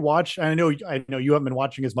you watch, I know you haven't been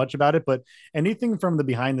watching as much about it, but anything from the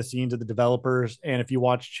behind the scenes of the developers, and if you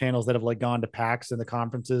watch channels that have like gone to PAX and the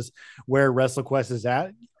conferences where WrestleQuest is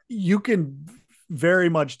at, you can very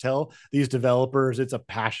much tell these developers it's a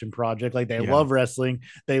passion project. Like they Yeah. love wrestling,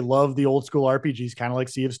 they love the old school RPGs, kind of like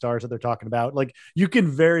Sea of Stars that they're talking about. Like you can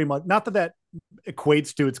very much, not that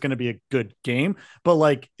equates to it's going to be a good game, but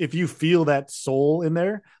like if you feel that soul in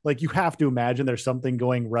there, like you have to imagine there's something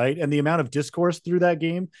going right. And the amount of discourse through that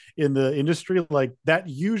game in the industry, like that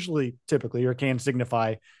usually typically or can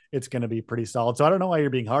signify it's going to be pretty solid. So I don't know why you're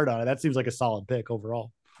being hard on it. That seems like a solid pick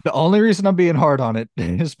overall. The only reason I'm being hard on it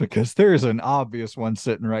is because there's an obvious one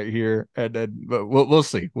sitting right here, but we'll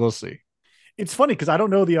see. We'll see. It's funny because I don't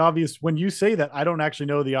know the obvious. When you say that, I don't actually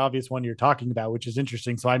know the obvious one you're talking about, which is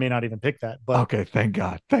interesting. So I may not even pick that. But Okay, thank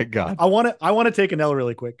God. Thank God. I want to take an L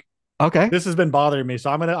really quick. Okay. This has been bothering me, so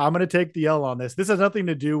I'm gonna take the L on this. This has nothing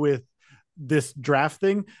to do with this draft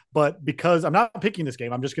thing, but because I'm not picking this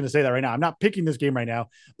game, I'm just going to say that right now. I'm not picking this game right now.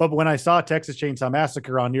 But when I saw Texas Chainsaw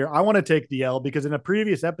Massacre on here, I want to take the L because in a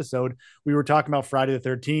previous episode, we were talking about Friday the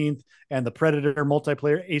 13th and the Predator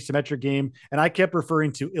multiplayer asymmetric game. And I kept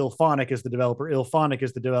referring to Ilphonic as the developer. Ilphonic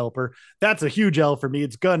is the developer. That's a huge L for me.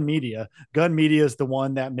 It's Gun Media. Gun Media is the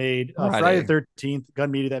one that made Friday the 13th.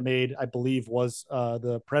 Gun Media that made, I believe, was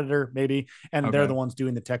the Predator, maybe. And they're Okay. the ones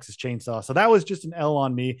doing the Texas Chainsaw. So that was just an L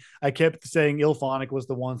on me. I kept saying Ilphonic was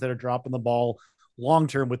the ones that are dropping the ball long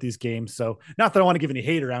term with these games. So not that I want to give any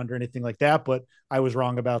hate around or anything like that, but I was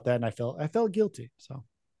wrong about that and I felt guilty. So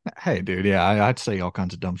Hey, dude. Yeah, I'd say all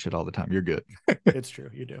kinds of dumb shit all the time. You're good. it's true.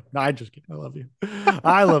 You do. No, I just kidding. I love you.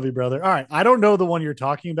 I love you, brother. All right. I don't know the one you're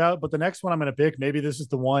talking about, but the next one I'm going to pick, maybe this is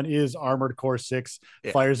the one, is Armored Core 6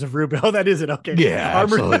 Yeah. Fires of Rubicon. Oh, that is it. Okay. Yeah,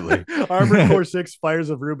 absolutely. Armored Core 6 Fires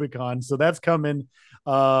of Rubicon. So that's coming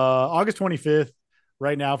August 25th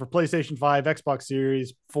right now for PlayStation 5, Xbox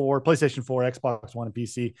Series 4, PlayStation 4, Xbox One, and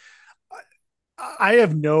PC. I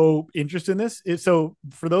have no interest in this. So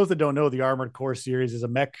for those that don't know, the Armored Core series is a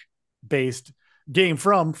mech based game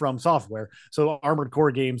from Software. So Armored Core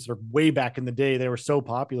games are way back in the day. They were so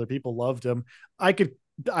popular. People loved them. I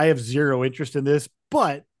have zero interest in this,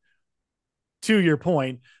 but to your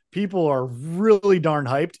point, people are really darn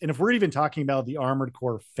hyped. And if we're even talking about the Armored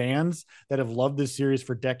Core fans that have loved this series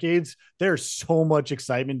for decades, there's so much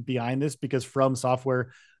excitement behind this because From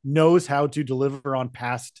Software knows how to deliver on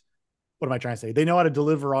past, what am I trying to say? They know how to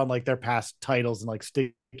deliver on like their past titles and like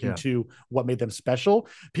sticking Yeah. to what made them special.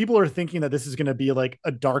 People are thinking that this is going to be like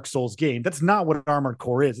a Dark Souls game. That's not what Armored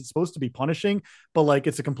Core is. It's supposed to be punishing, but like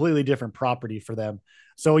it's a completely different property for them.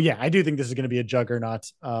 So yeah, I do think this is going to be a juggernaut.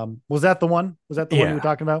 Was that the one? Was that the one you were Yeah.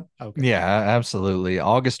 talking about? Okay. Yeah, absolutely.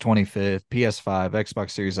 August 25th, PS5,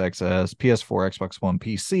 Xbox Series XS, PS4, Xbox One,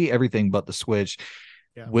 PC, everything but the Switch.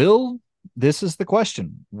 Yeah. This is the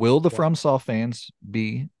question. Will the Yeah. FromSoft fans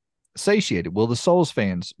be satiated? Will the Souls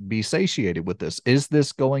fans be satiated with this? Is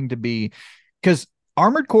this going to be, because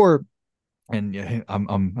Armored Core, and yeah, I'm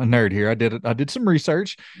a nerd here. I did some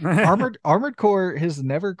research. Armored Core has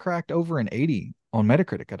never cracked over an 80 on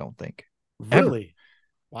Metacritic, I don't think. Ever. Really?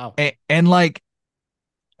 Wow. And like,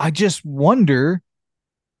 I just wonder,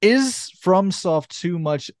 is FromSoft too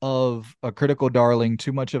much of a critical darling,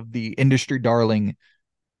 too much of the industry darling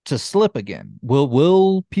to slip again?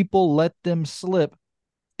 Will people let them slip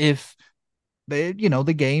if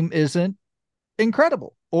the game isn't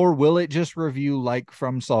incredible, or will it just review like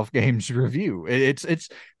FromSoft games review? It's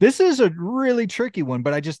this is a really tricky one,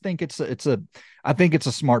 but I just think I think it's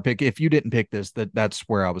a smart pick. If you didn't pick this, that's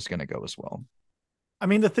where I was going to go as well. I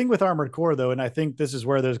mean, the thing with Armored Core, though, and I think this is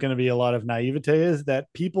where there's going to be a lot of naivete, is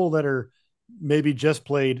that people that are maybe just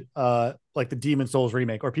played like the Demon Souls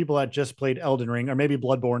remake, or people that just played Elden Ring, or maybe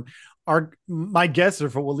Bloodborne, are my guess, or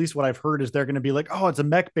for at least what I've heard, is they're going to be like, oh, it's a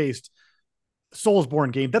mech based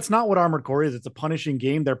Soulsborne game. That's not what Armored Core is. It's a punishing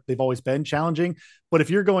game. They've always been challenging. But if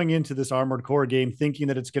you're going into this Armored Core game thinking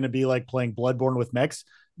that it's going to be like playing Bloodborne with mechs,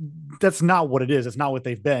 that's not what it is. It's not what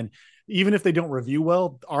they've been. Even if they don't review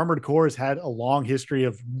well, Armored Core has had a long history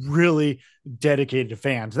of really dedicated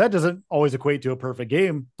fans. That doesn't always equate to a perfect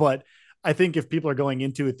game, but I think if people are going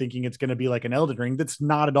into it thinking it's going to be like an Elden Ring, that's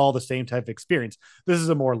not at all the same type of experience. This is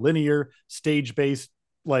a more linear, stage based,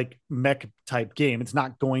 like mech type game. It's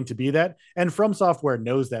not going to be that. And From Software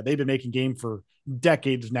knows that. They've been making game for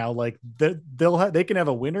decades now. Like they can have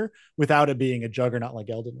a winner without it being a juggernaut like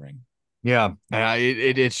Elden Ring. Yeah,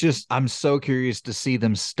 it's just I'm so curious to see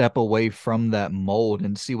them step away from that mold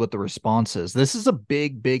and see what the response is. This is a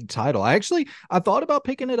big title. I thought about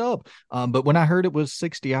picking it up, but when I heard it was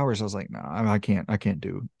 60 hours, I was like, no, I can't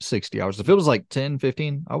do 60 hours. If it was like 10,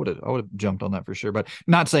 15, I would have jumped on that for sure. But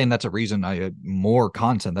not saying that's a reason I had more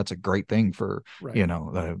content. That's a great thing for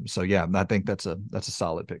Right. So yeah, I think that's a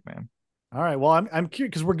solid pick, man. All right. Well, I'm curious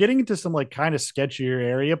because we're getting into some like kind of sketchier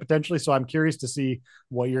area potentially. So I'm curious to see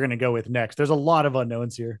what you're going to go with next. There's a lot of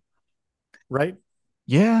unknowns here, right?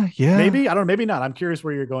 Yeah. Maybe I don't know. Maybe not. I'm curious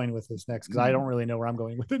where you're going with this next because I don't really know where I'm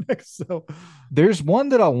going with it next. So, There's one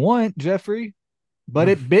that I want, Jeffrey, but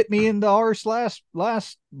it bit me in the arse last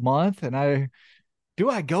month, and I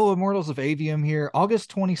go Immortals of Avium here,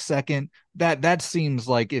 August 22nd. That seems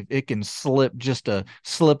like if it can slip, just a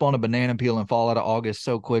slip on a banana peel and fall out of August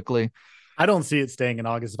so quickly. I don't see it staying in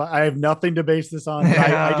August. I have nothing to base this on, but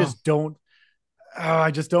I Yeah. just don't. I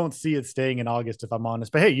just don't see it staying in August if I'm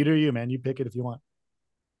honest. But hey, you do you, man. You pick it if you want.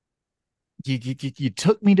 You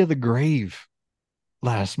took me to the grave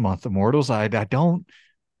last month, Immortals. I don't.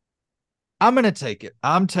 I'm gonna take it.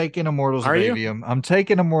 I'm taking Immortals of Are you? Avium. I'm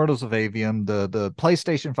taking Immortals of Avium, the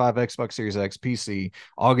PlayStation 5, Xbox Series X, PC,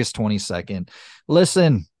 August 22nd.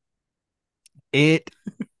 Listen, it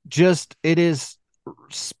it is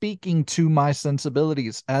speaking to my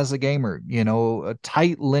sensibilities as a gamer. A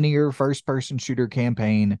tight linear first person shooter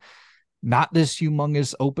campaign, not this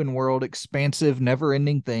humongous open world expansive never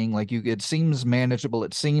ending thing. Like, it seems manageable.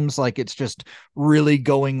 It seems like it's just really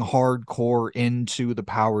going hardcore into the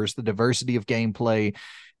powers, the diversity of gameplay,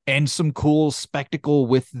 and some cool spectacle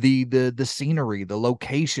with the scenery, the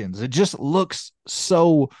locations. It just looks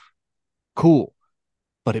so cool.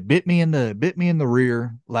 But it bit me in the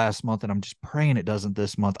rear last month, and I'm just praying it doesn't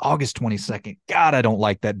this month. August 22nd. God, I don't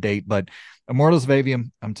like that date, but Immortals of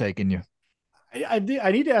Avium, I'm taking you. I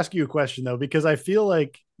need to ask you a question though, because I feel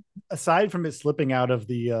like aside from it slipping out of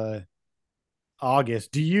the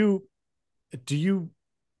August, do you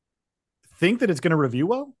think that it's going to review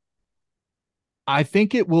well? I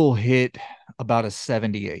think it will hit about a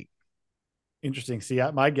 78. Interesting. See,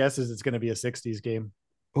 my guess is it's going to be a 60s game.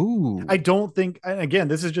 I Ooh. don't think, again,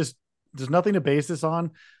 this is just, there's nothing to base this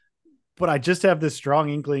on, but I just have this strong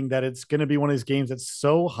inkling that it's going to be one of these games that's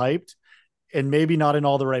so hyped and maybe not in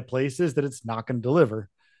all the right places that it's not going to deliver.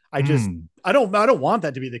 I just, Mm. I don't want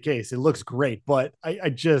that to be the case. It looks great, but I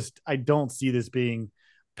don't see this being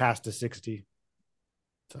past a 60.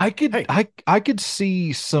 So, I could hey, I could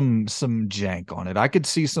see some jank on it. I could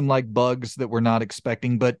see some like bugs that we're not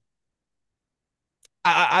expecting, but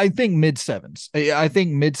I think mid sevens. I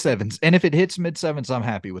think mid sevens. And if it hits mid sevens, I'm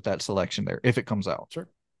happy with that selection there if it comes out. sure.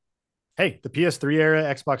 Hey, the PS3 era,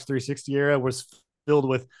 Xbox 360 era was filled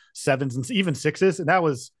with sevens and even sixes, and that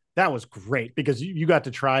was great because you got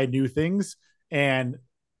to try new things and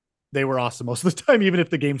they were awesome most of the time, even if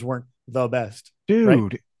the games weren't the best. Right?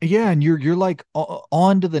 Dude, yeah, and you're like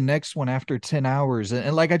on to the next one after 10 hours.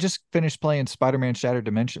 And like I just finished playing Spider-Man Shattered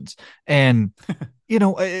Dimensions, and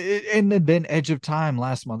and then Edge of Time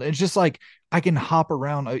last month. It's just like I can hop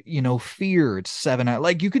around. Fear, it's 7 hours.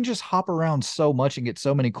 Like, you can just hop around so much and get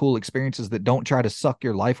so many cool experiences that don't try to suck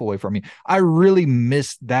your life away from you. I really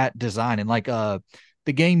miss that design. And like the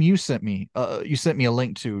game you sent me a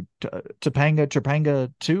link to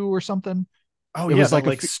Topanga 2 or something. Oh It yeah, was that like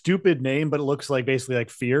like stupid name, but it looks like basically like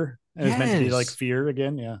fear. and it's meant to be like Yes. fear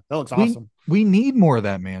again. Yeah, that looks We awesome. we need more of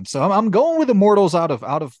that, man. So I'm going with Immortals out of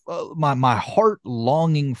my heart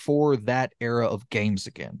longing for that era of games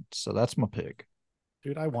again. So that's my pick.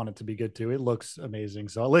 Dude, I want it to be good too. It looks amazing.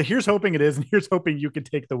 So here's hoping it is, and here's hoping you can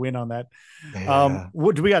take the win on that. Yeah.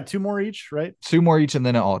 What do we got? Two more each, right? Two more each and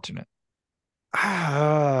then an alternate.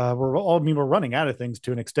 We're running out of things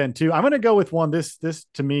to an extent too. I'm going to go with one. This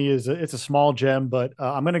to me it's a small gem, but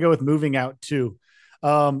I'm going to go with Moving Out too.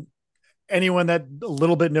 Um, Anyone that a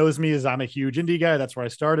little bit knows me is I'm a huge indie guy. That's where I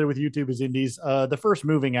started with YouTube is indies. The first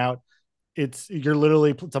Moving Out, it's a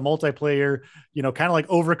multiplayer, kind of like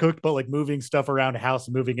Overcooked, but like moving stuff around a house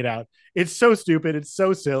and moving it out. It's so stupid. It's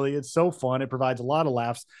so silly. It's so fun. It provides a lot of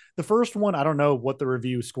laughs. The first one, I don't know what the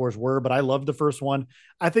review scores were, but I loved the first one.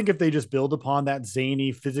 I think if they just build upon that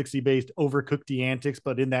zany, physicsy based Overcooked antics,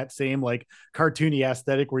 but in that same like cartoony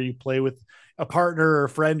aesthetic where you play with a partner or a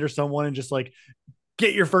friend or someone and just like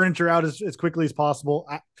get your furniture out as quickly as possible.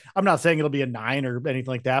 I'm not saying it'll be a 9 or anything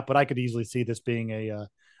like that, but I could easily see this being a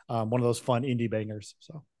one of those fun indie bangers.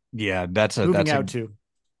 So Yeah, that's a Moving that's a Out too.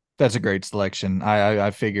 that's a great selection. I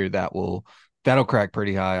figure that'll crack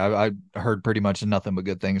pretty high. I heard pretty much nothing but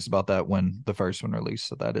good things about that when the first one released.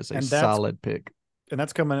 So that is a And that's solid pick. and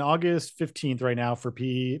that's coming August 15th right now for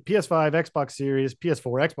PS5, Xbox Series,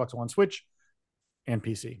 PS4, Xbox One, Switch, and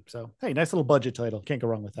PC. So hey, nice little budget title. Can't go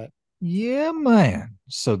wrong with that. Yeah, man.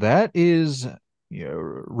 So that is,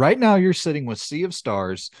 right now you're sitting with Sea of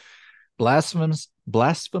Stars, Blasphemous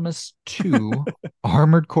 2,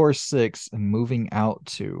 Armored Core 6, and Moving Out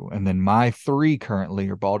 2. And then my three currently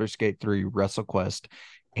are Baldur's Gate 3, WrestleQuest,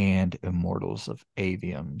 and Immortals of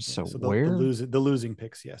Avium. So So where the losing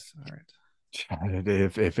picks, yes. All right.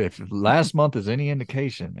 if last month is any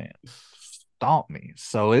indication, man, stomp me.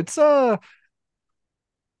 So it's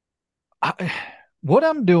I, what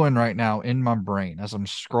I'm doing right now in my brain as I'm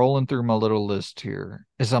scrolling through my little list here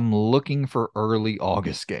is I'm looking for early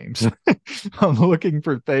August games. I'm looking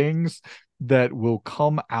for things that will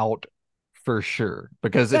come out for sure.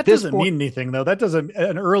 Because at That this doesn't point, mean anything though. That doesn't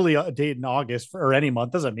an early date in August or any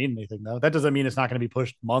month doesn't mean anything though. That doesn't mean it's not going to be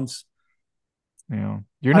pushed months.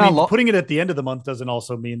 you're I not mean, putting it at the end of the month doesn't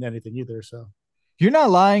also mean anything either. So you're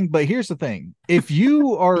not lying, but here's the thing. If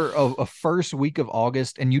you are a first week of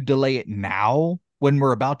August and you delay it now when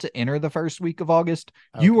we're about to enter the first week of August,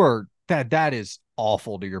 you okay. are that is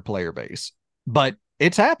awful to your player base. But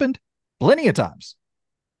it's happened plenty of times.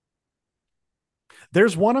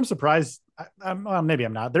 There's one I'm surprised. Well, maybe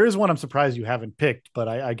I'm not. There is one I'm surprised you haven't picked, but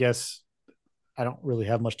I guess I don't really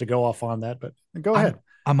have much to go off on that. But go I'm ahead.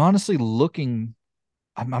 I'm honestly looking.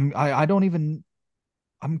 I don't even.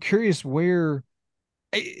 I'm curious where.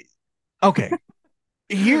 Okay,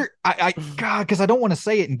 here I God, because I don't want to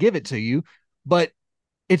say it and give it to you, but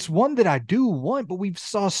it's one that I do want, but we've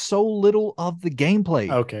saw so little of the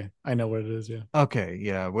gameplay. Okay, I know what it is. Yeah, Okay,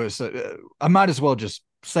 yeah, well, so, I might as well just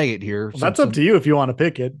say it here. well, that's up to you if you want to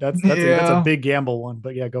pick it. That's a Yeah. big gamble one,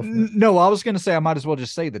 but yeah, go for it. No, I was gonna say I might as well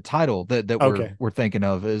just say the title that Okay. we're thinking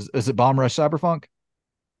of is it Bomb Rush Cyberpunk?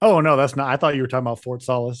 Oh no, that's not. I thought you were talking about Fort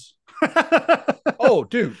Solace. Oh,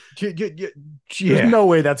 dude, There's yeah. no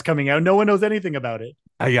way that's coming out. No one knows anything about it.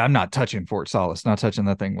 I'm not touching Fort Solace, not touching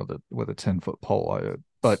that thing with a 10-foot pole.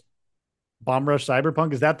 But Bomb Rush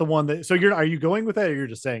Cyberpunk, is that the one that? So are you going with that, or you're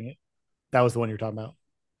just saying it? That was the one you're talking about.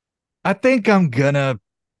 I think I'm gonna.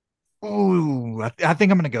 Ooh, I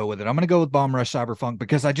think I'm gonna go with it. I'm gonna go with Bomb Rush Cyberpunk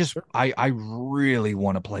because Sure. I really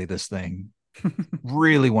want to play this thing.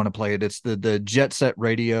 Really want to play it. It's the Jet Set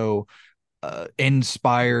Radio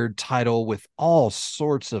inspired title with all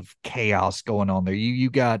sorts of chaos going on there. You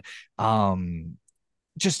got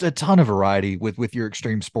just a ton of variety with your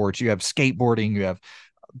extreme sports. You have skateboarding, you have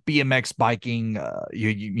BMX biking,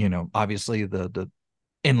 you know, obviously the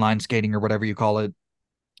inline skating or whatever you call it.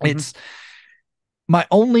 Mm-hmm. It's my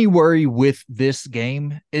only worry with this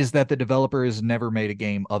game is that the developer has never made a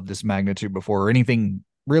game of this magnitude before or anything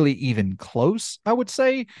really even close, I would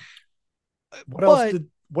say. But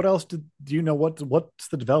What else did do you know what's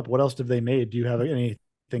the develop? What else have they made? Do you have anything?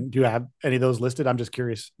 Do you have any of those listed? I'm just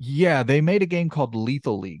curious. yeah, they made a game called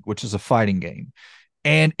Lethal League, which is a fighting game,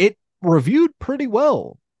 and it reviewed pretty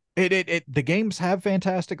well. The games have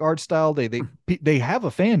fantastic art style. They have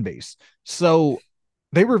a fan base, so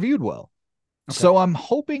they reviewed well. Okay. So I'm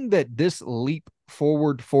hoping that this leap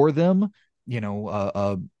forward for them, you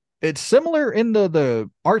know, it's similar in the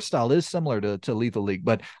art style is similar to Lethal League,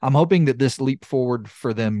 but I'm hoping that this leap forward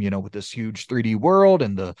for them, you know, with this huge 3D world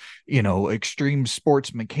and the, you know, extreme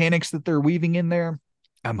sports mechanics that they're weaving in there,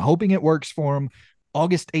 I'm hoping it works for them.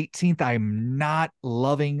 August 18th, I'm not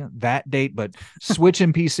loving that date, but Switch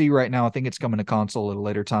and PC right now, I think it's coming to console at a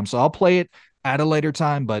later time. So I'll play it at a later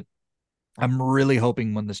time, but I'm really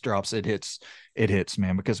hoping when this drops, it hits,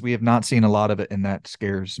 man, because we have not seen a lot of it, and that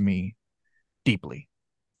scares me deeply.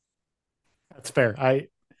 That's fair.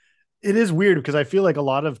 It is weird because I feel like a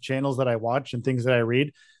lot of channels that I watch and things that I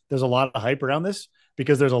read, there's a lot of hype around this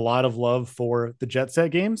because there's a lot of love for the Jet Set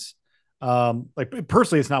games. Like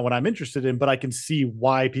personally, it's not what I'm interested in, but I can see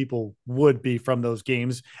why people would be from those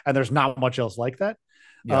games, and there's not much else like that.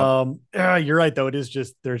 Yep. Yeah, you're right though. It is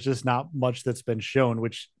just there's just not much that's been shown,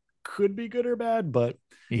 which could be good or bad. But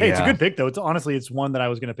hey, it's a Yeah. good pick though. It's honestly it's one that I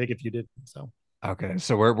was going to pick if you did. So Okay.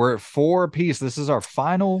 So we're at four apiece. This is our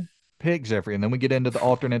final pick, Jeffrey, and then we get into the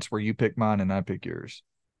alternates where you pick mine and I pick yours.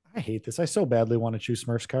 I hate this. I so badly want to choose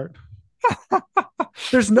Smurfs cart.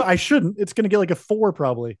 There's no, I shouldn't. It's going to get like a 4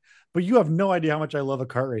 probably, but you have no idea how much I love a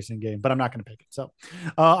kart racing game, but I'm not going to pick it. So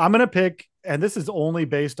I'm going to pick, and this is only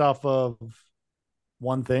based off of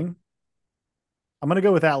one thing. I'm going to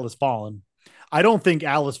go with Atlas Fallen. I don't think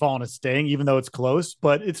Atlas Fallen is staying, even though it's close,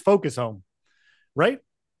 but it's Focus Home, right?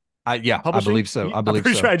 Yeah, I Publishing. believe so. I I'm believe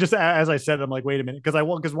pretty sure so. I just, as I said, I'm like, wait a minute. Because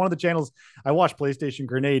one of the channels I watched, PlayStation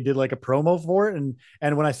Grenade, did like a promo for it.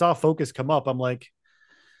 And when I saw Focus come up, I'm like,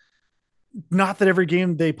 not that every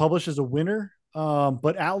game they publish is a winner.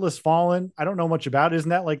 But Atlas Fallen, I don't know much about. Isn't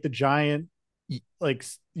that like the giant, like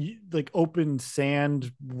open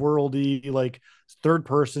sand worldy, like third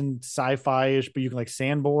person sci-fi ish, but you can like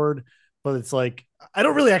sandboard. But it's like I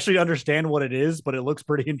don't really actually understand what it is, but it looks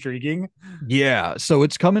pretty intriguing. Yeah. So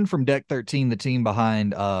it's coming from Deck 13, the team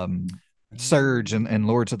behind Surge and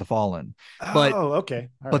Lords of the Fallen. But Oh, okay.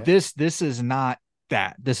 All but right. this is not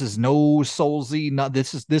that. This is no Soulsy. Not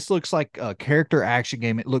this looks like a character action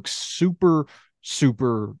game. It looks super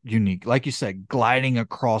unique. Like you said, gliding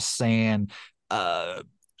across sand, uh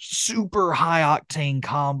super high octane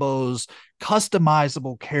combos,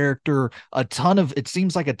 customizable character, a ton of it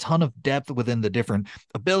seems like a ton of depth within the different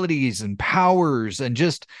abilities and powers, and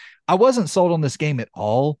just I wasn't sold on this game at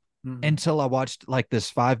all Mm-hmm. until I watched like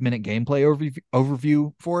this 5 minute gameplay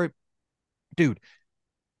overview for it. Dude,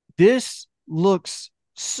 this looks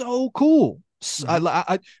so cool.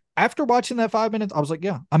 Mm-hmm. After watching that 5 minutes, I was like,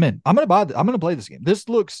 yeah, I'm in. I'm gonna buy. I'm gonna play this game. This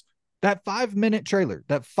looks that 5 minute trailer,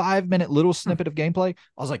 that 5 minute little snippet of gameplay.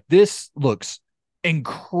 I was like, this looks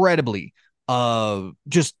incredibly,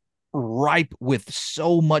 just ripe with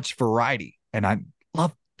so much variety, and I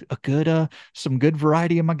love a good, some good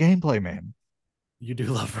variety in my gameplay, man. You do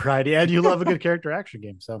love variety, and you love a good character action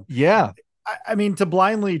game. So Yeah. I mean, to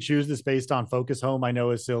blindly choose this based on Focus Home, I know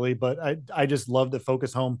is silly, but I just love that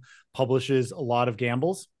Focus Home publishes a lot of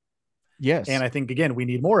gambles. And Yes. I think again, we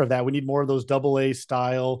need more of that. We need more of those double A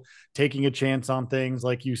style, taking a chance on things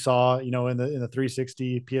like you saw, in the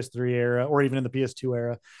 360 PS3 era, or even in the PS2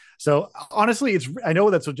 era. So honestly, it's I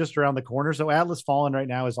know that's just around the corner. So Atlas Fallen right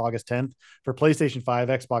now is August 10th for PlayStation 5,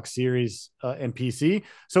 Xbox Series, and PC.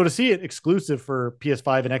 So to see it exclusive for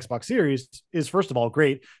PS5 and Xbox Series is first of all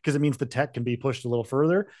great because it means the tech can be pushed a little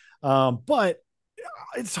further. But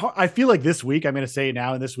it's I feel like this week I'm going to say it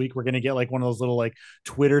now, and this week we're going to get like one of those little like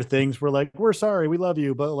Twitter things where like we're sorry, we love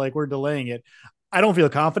you, but like we're delaying it. I don't feel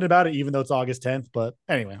confident about it, even though it's August 10th. But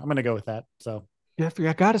anyway, I'm going to go with that. So Jeffrey,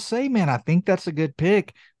 I gotta say, man, I think that's a good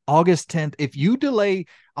pick. August 10th. If you delay,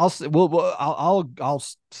 I'll say, I'll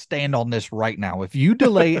stand on this right now. If you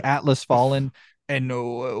delay Atlas Fallen, and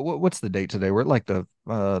what's the date today? We're at like the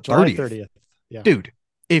July 30th, 30th. Yeah. dude.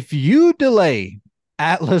 If you delay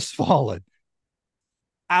Atlas Fallen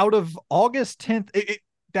out of August 10th,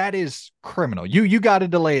 that is criminal. You got to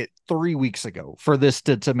delay it 3 weeks ago for this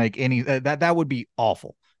to make any that would be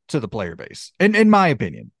awful to the player base. In my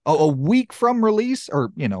opinion, a week from release,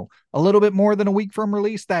 or a little bit more than a week from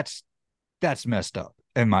release, that's messed up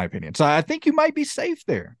in my opinion. So I think you might be safe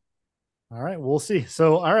there. All right, we'll see.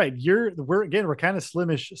 So, all right, we're kind of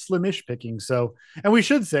slimish picking. So, and we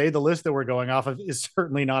should say the list that we're going off of is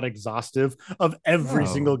certainly not exhaustive of every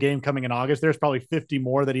No. single game coming in August. There's probably 50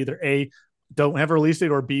 more that either A don't have a release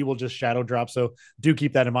date or B will just shadow drop. So, do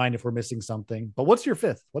keep that in mind if we're missing something. But what's your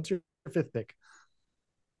fifth? What's your fifth pick?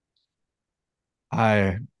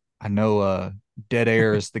 I know dead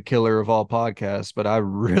air is the killer of all podcasts, but I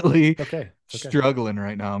really Okay, it's okay. struggling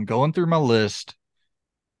right now. I'm going through my list,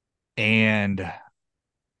 and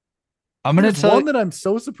I'm gonna There's tell you, one that I'm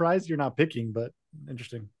so surprised you're not picking, but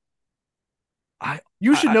interesting. I,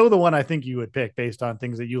 You should I know the one I think you would pick based on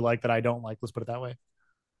things that you like that I don't like. Let's put it that way.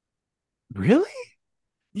 really.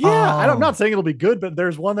 Yeah, I'm Oh, not saying it'll be good, but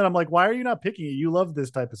there's one that I'm like, why are you not picking it? You love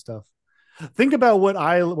this type of stuff. Think about what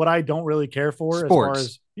I don't really care for as far sports.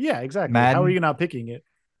 as Yeah, exactly. How are Madden, you not picking it?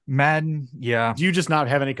 Madden, yeah. Do you just not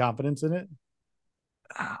have any confidence in it?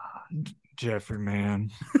 Ah, Jeffrey,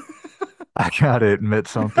 man, I gotta admit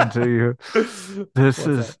something to you. This What's that?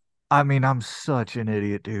 is, I mean, I'm such an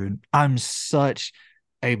idiot, dude. I'm such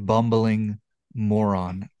a bumbling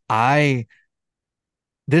moron.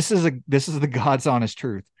 This is the God's honest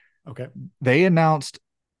truth. Okay. They announced,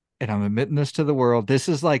 and I'm admitting this to the world, this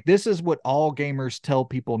is what all gamers tell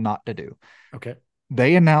people not to do. Okay.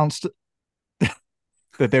 They announced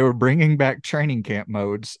that they were bringing back training camp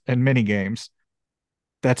modes and mini games.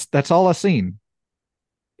 That's all I've seen,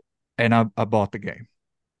 and I bought the game.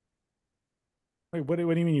 Wait, what do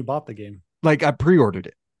you mean you bought the game? Like I pre-ordered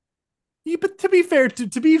it. But to be fair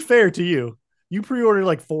to you, you pre-ordered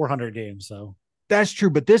like 400 games, so That's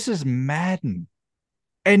true, but this is Madden,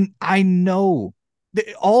 and I know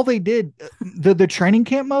all they did the training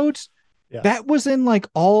camp modes. yeah. That was in like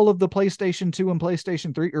all of the PlayStation 2 and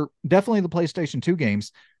PlayStation 3, or definitely the PlayStation 2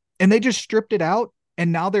 games. And they just stripped it out.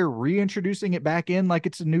 And now they're reintroducing it back in like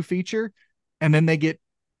it's a new feature. And then they get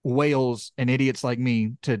whales and idiots like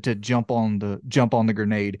me to jump on the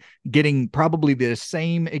grenade, getting probably the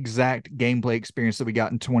same exact gameplay experience that we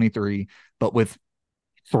got in 23, but with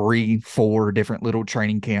 3, 4 different little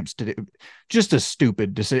training camps to do. Just a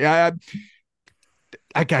stupid decision.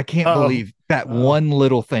 I can't Oh. believe that Oh. one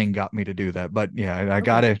little thing got me to do that. But yeah,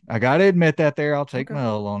 Okay. I gotta admit that there. I'll take Okay. my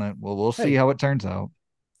L on it. Well, we'll see Hey, how it turns out.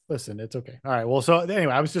 listen, it's okay. All right. Well, so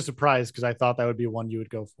anyway, I was just surprised because I thought that would be one you would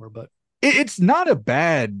go for, but It's not a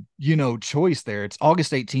bad, choice there. It's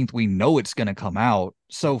August 18th. We know it's gonna come out.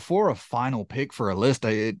 So for a final pick for a list,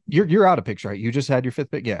 you're out of picks, right? You just had your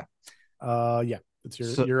fifth pick. Yeah. yeah, it's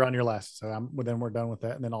So you're on your last. So then we're done with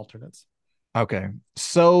that, and then alternates. okay.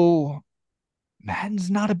 So Madden's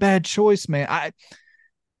not a bad choice, man.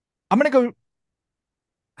 I'm gonna go.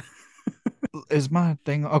 Is my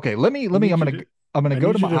thing okay? I need you to I'm gonna I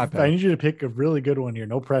go to need you my to I iPad. need you to pick a really good one here.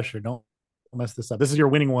 No pressure. Don't mess this up. This is your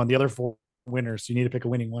winning one. The other four winners. So you need to pick a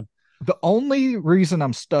winning one. The only reason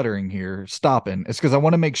I'm stuttering here, stopping, is because I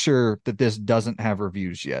want to make sure that this doesn't have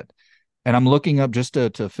reviews yet. And I'm looking up just to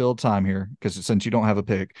fill time here, because since you don't have a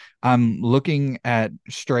pick, I'm looking at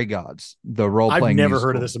Stray Gods, the role I've playing never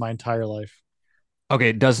heard of musical. this in my entire life. Okay,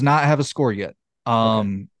 it does not have a score yet.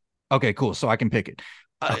 Okay. Okay, cool. So I can pick it.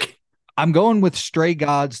 Uh, Okay. I'm going with Stray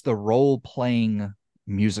Gods, the role playing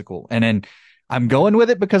musical. And then I'm Okay. going with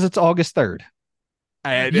it because it's August 3rd.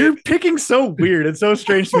 You're picking so weird. It's so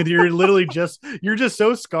strange to me that you're just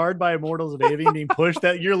so scarred by Immortals of Avian being pushed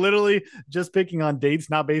that you're literally just picking on dates,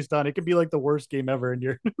 not based on it could be like the worst game ever. And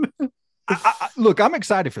you're Look, I'm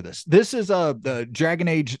excited for this. This is the Dragon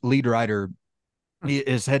Age lead writer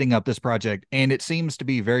is heading up this project, and it seems to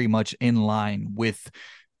be very much in line with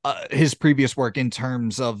his previous work in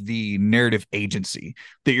terms of the narrative agency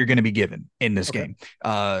that you're going to be given in this okay.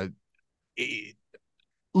 game.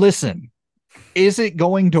 Listen, is it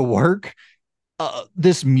going to work?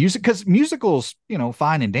 This music, because musicals,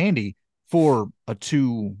 fine and dandy for a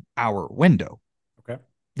 2 hour window. Okay.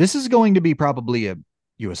 This is going to be probably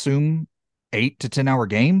you assume, 8 to 10 hour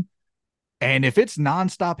game. And if it's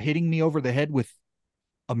nonstop hitting me over the head with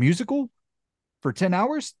a musical for 10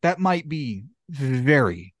 hours, that might be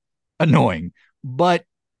very annoying. But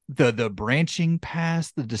the branching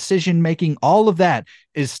past, the decision making, all of that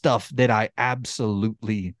is stuff that I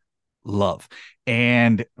absolutely love.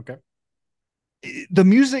 And Okay. the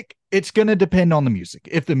music, it's going to depend on the music.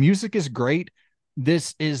 If the music is great,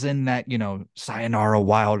 this is in that, Sayonara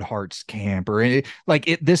Wild Hearts camp, or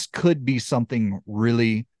this could be something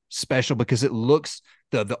really special because it looks,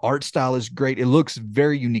 the art style is great. It looks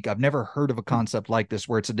very unique. I've never heard of a concept like this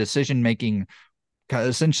where it's a decision making,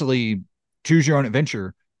 essentially choose your own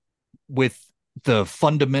adventure, with the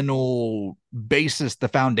fundamental basis, the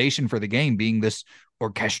foundation for the game being this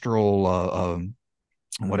orchestral,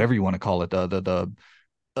 whatever you want to call it, the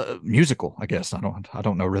musical. I guess I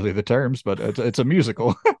don't know really the terms, but it's a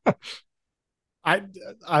musical. I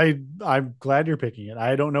I'm glad you're picking it.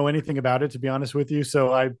 I don't know anything about it to be honest with you,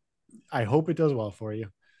 so I hope it does well for you.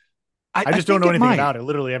 I I just don't think know it anything might. about it.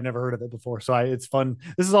 Literally, I've never heard of it before. So it's fun.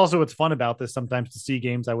 This is also what's fun about this sometimes to see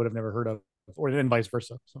games I would have never heard of, or and vice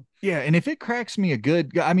versa. So Yeah, and if it cracks me a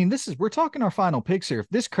good, I mean, we're talking our final picks here. If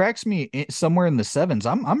this cracks me somewhere in the sevens,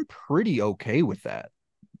 I'm pretty okay with that.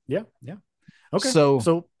 yeah, yeah. Okay. So,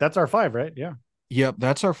 So that's our five, right? Yeah. yep,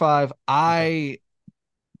 that's our five. Okay.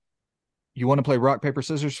 You want to play rock paper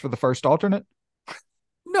scissors for the first alternate?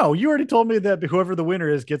 No, you already told me that whoever the winner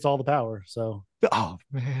is gets all the power. So Oh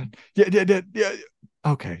man, yeah.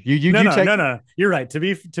 Okay, you no, you no, take. no, no. You're right. To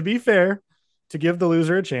be fair, to give the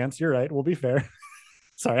loser a chance, you're right. We'll be fair.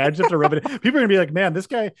 Sorry, I just have to rub it in. People are gonna be like, man, this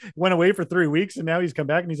guy went away for 3 weeks and now he's come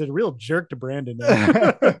back and he's a real jerk to Brandon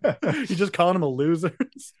now. You're just calling him a loser.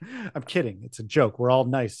 I'm kidding. It's a joke. We're all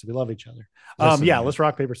nice. We love each other. Listen, Yeah, man. let's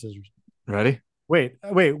rock, paper, scissors. Ready? Wait.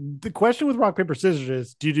 The question with rock, paper, scissors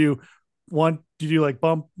is do you do like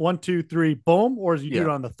bump 1, 2, 3, boom, or do you do it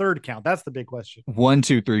on the third count? That's the big question. 1,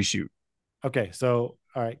 2, 3, shoot. Okay, so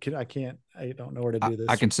all right, I don't know where to do this.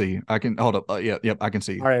 I can see you. I can hold up. Yep, I can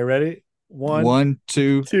see you. All right, ready? 1,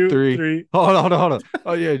 2, 3. Hold on.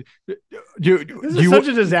 Oh yeah, this is such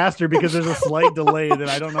a disaster because there's a slight delay that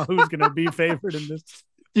I don't know who's going to be favored in this.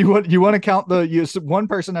 You want to count one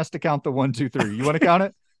person has to count the 1, 2, 3. You want to count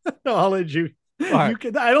it? No, I'll let you. I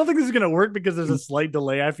don't think this is going to work because there's a slight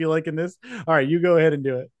delay. I feel like in this. All right, you go ahead and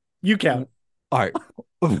do it. You count. All right.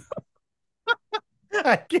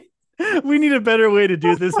 I can't. We need a better way to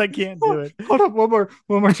do this. I can't do it. Hold up, one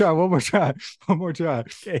more try.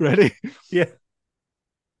 Okay. Ready? Yeah.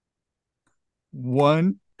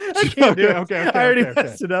 1. I can't do it. Okay. I already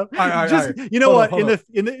messed it up. All right. You know what? In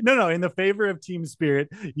the favor of team spirit,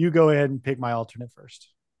 you go ahead and pick my alternate first.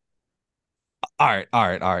 All right.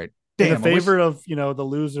 Damn, in the favor of the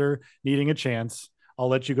loser needing a chance, I'll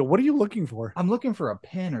let you go. What are you looking for? I'm looking for a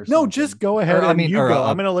pen or something. No, just go ahead. You go.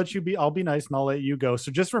 I'm going to let you be. I'll be nice and I'll let you go.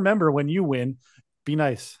 So just remember, when you win, be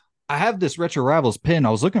nice. I have this Retro Rivals pin. I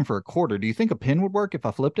was looking for a quarter. Do you think a pin would work if I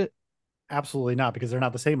flipped it? Absolutely not, because they're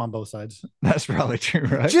not the same on both sides. That's probably true,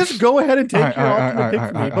 right? Just go ahead and take your alternate pick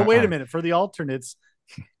for me. But wait a minute. For the alternates,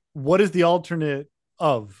 what is the alternate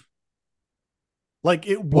of? Like,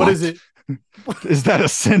 what is it? Is that a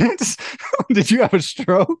sentence? Did you have a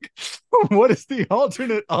stroke? What is the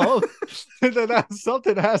alternate of?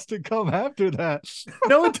 Something has to come after that.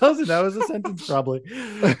 No, it doesn't. That was a sentence, probably.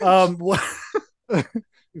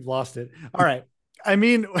 We've lost it. All right. I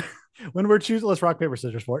mean, when we're choosing, let's rock, paper,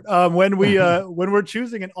 scissors for it. When we're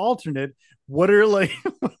choosing an alternate, what are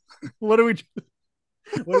we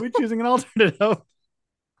choosing an alternate of?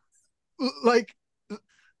 Like,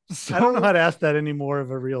 so, I don't know how to ask that any more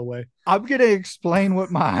of a real way. I'm gonna explain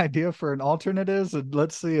what my idea for an alternate is, and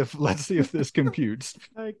let's see if this computes.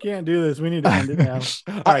 I can't do this. We need to end it now.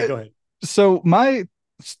 All right, go ahead. So my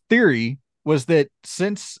theory was that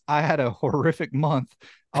since I had a horrific month,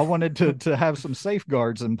 I wanted to have some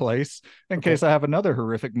safeguards in place in case I have another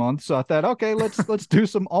horrific month. So I thought, okay, let's do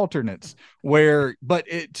some alternates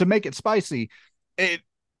to make it spicy.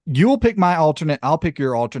 You'll pick my alternate, I'll pick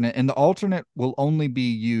your alternate, and the alternate will only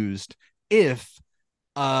be used if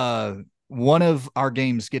one of our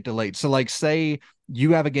games get delayed. So like, say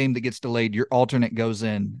you have a game that gets delayed, your alternate goes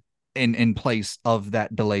in place of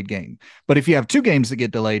that delayed game. But if you have 2 games that get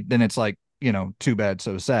delayed, then it's like, too bad,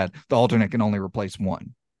 so sad. The alternate can only replace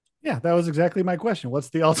one. Yeah, that was exactly my question. What's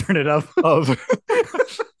the alternate of?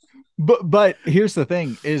 But here's the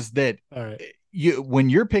thing is that all right. When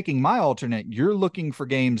you're picking my alternate, you're looking for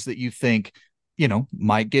games that you think,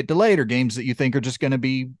 might get delayed, or games that you think are just going to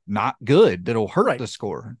be not good, that'll hurt the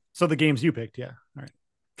score. So the games you picked, yeah. All right.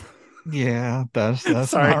 Yeah, that's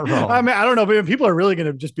Sorry. not wrong. I mean, I don't know, but people are really going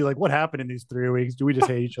to just be like, what happened in these 3 weeks? Do we just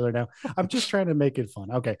hate each other now? I'm just trying to make it fun.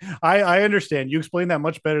 Okay. I understand. You explained that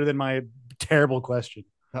much better than my terrible question.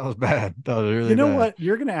 That was bad. That was really bad. You know what?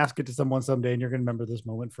 You're going to ask it to someone someday and you're going to remember this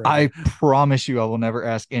moment forever. I promise you, I will never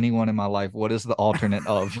ask anyone in my life, what is the alternate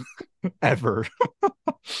of ever.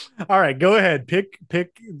 All right, go ahead. Pick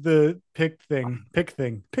thing.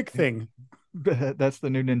 That's the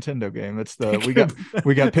new Nintendo game. It's we got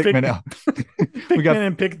Pikmin out. We got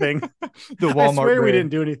and Pick Thing. The Walmart. I swear we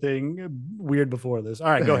didn't do anything weird before this. All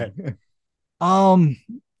right, go ahead. All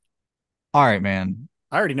right, man.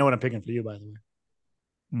 I already know what I'm picking for you, by the way.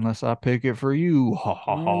 Unless I pick it for you. Ha,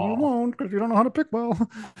 ha, ha. You won't, because you don't know how to pick well.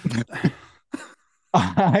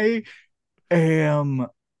 I am,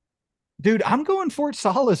 dude, I'm going Fort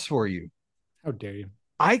Solace for you. How dare you?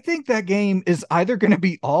 I think that game is either going to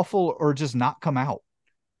be awful or just not come out.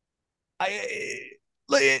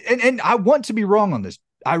 And I want to be wrong on this.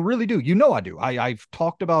 I really do. I do. I've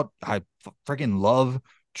talked about, I freaking love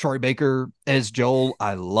Troy Baker as Joel.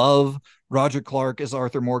 I love Roger Clark as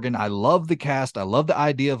Arthur Morgan. I love the cast. I love the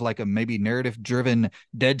idea of like a maybe narrative driven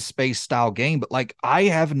Dead Space style game, but like, I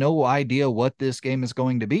have no idea what this game is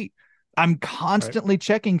going to be. I'm constantly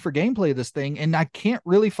checking for gameplay of this thing, and I can't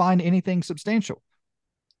really find anything substantial.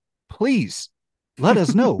 Please let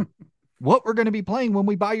us know what we're going to be playing when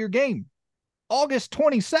we buy your game. August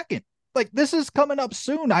 22nd. Like, this is coming up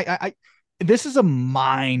soon. This is a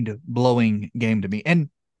mind-blowing game to me. And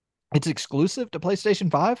it's exclusive to PlayStation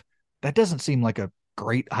 5. That doesn't seem like a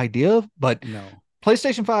great idea, but no.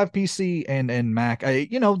 PlayStation 5, PC, and Mac, I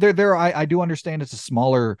do understand it's a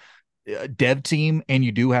smaller dev team, and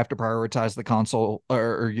you do have to prioritize the console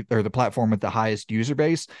or the platform with the highest user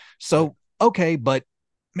base. Right. So okay, but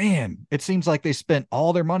man, it seems like they spent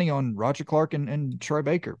all their money on Roger Clark and Troy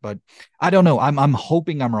Baker. But I don't know. I'm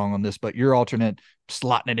hoping I'm wrong on this, but your alternate,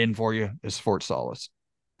 slotting it in for you, is Fort Solace.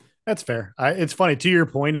 That's fair. It's funny, to your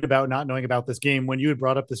point about not knowing about this game, when you had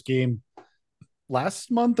brought up this game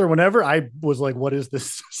last month or whenever, I was like, what is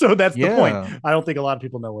this? So that's the point. Yeah. I don't think a lot of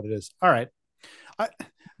people know what it is. All right. I,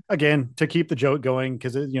 Again, to keep the joke going,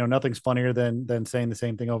 because nothing's funnier than saying the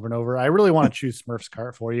same thing over and over. I really want to choose Smurfs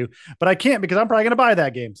Kart for you, but I can't because I'm probably going to buy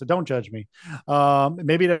that game. So don't judge me.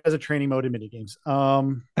 Maybe it has a training mode in mini games.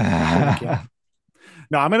 Maybe can't.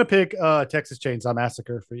 No, I'm going to pick Texas Chainsaw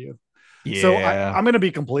Massacre for you. So Yeah. I'm going to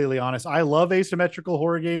be completely honest. I love asymmetrical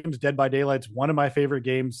horror games. Dead by Daylight's one of my favorite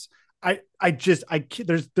games.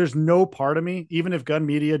 There's no part of me, even if Gun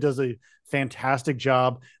Media does a fantastic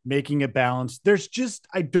job making it balanced.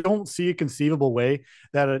 I don't see a conceivable way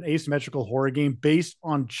that an asymmetrical horror game based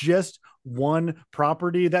on just one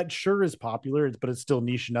property that sure is popular, but it's still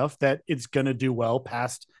niche enough that it's going to do well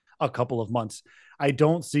past a couple of months. I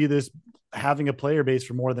don't see this having a player base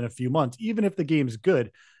for more than a few months, even if the game's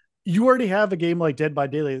good. You already have a game like Dead by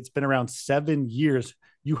Daylight that's been around 7 years.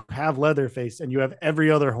 You have Leatherface and you have every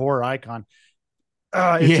other horror icon.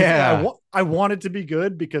 Yeah. I want it to be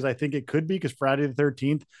good because I think it could be, because Friday the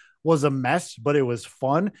 13th was a mess, but it was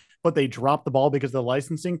fun. But they dropped the ball because of the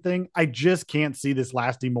licensing thing. I just can't see this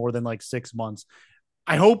lasting more than like 6 months.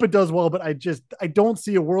 I hope it does well, but I don't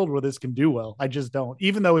see a world where this can do well. I just don't,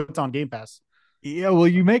 even though it's on Game Pass. Yeah, well,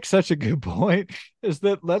 you make such a good point. Is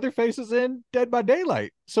that Leatherface is in Dead by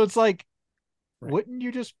Daylight, so it's like, Right. wouldn't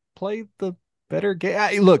you just play the better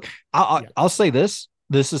game? Look, I'll, Yeah. I'll say this.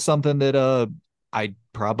 This is something that I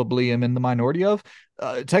probably am in the minority of.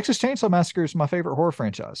 Texas Chainsaw Massacre is my favorite horror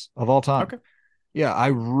franchise of all time. Okay. Yeah, I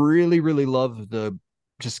really, really love the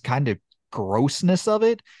just kind of grossness of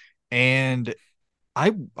it, and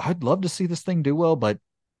I'd love to see this thing do well, but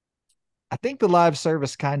I think the live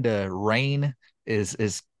service kind of reign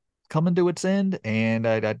is coming to its end, and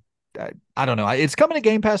I don't know. It's coming to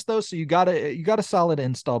Game Pass though, so you got a solid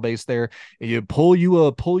install base there. You pull you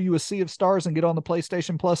a Sea of Stars and get on the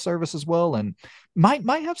PlayStation Plus service as well, and might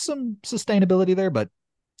have some sustainability there, but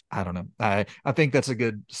I don't know. I think that's a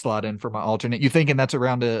good slot in for my alternate. You thinking that's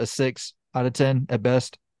around a 6 out of 10 at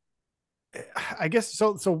best? I guess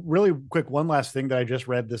so. So really quick, one last thing that I just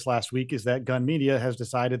read this last week is that Gun Media has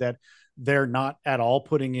decided that they're not at all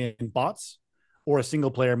putting in bots or a single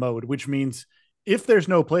player mode, which means if there's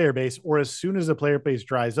no player base, or as soon as the player base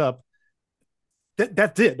dries up,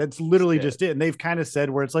 that's it. That's literally Yeah. just it. And they've kind of said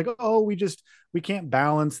where it's like, oh, we can't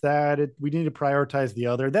balance that. We need to prioritize the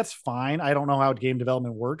other. That's fine. I don't know how game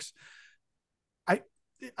development works. I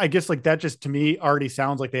I guess like that just to me already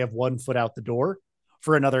sounds like they have one foot out the door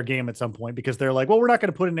for another game at some point, because they're like, well, we're not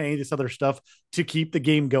going to put in any of this other stuff to keep the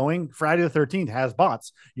game going. Friday the 13th has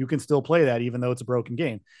bots. You can still play that even though it's a broken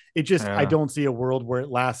game. I Yeah. don't see a world where it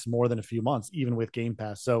lasts more than a few months, even with Game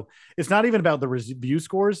Pass. So it's not even about the review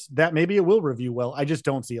scores, that maybe it will review well. I just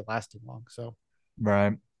don't see it lasting long. So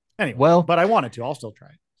Right. anyway, Well, but I wanted to, I'll still try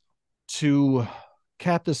it. to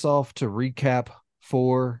cap this off, to recap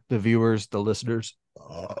for the viewers, the listeners.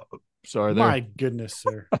 Sorry there. My goodness,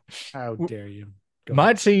 sir. How dare you? Go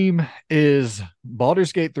My ahead. team is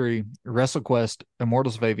Baldur's Gate 3, WrestleQuest,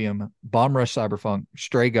 Immortals of Avium, Bomb Rush Cyberpunk,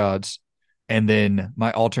 Stray Gods, and then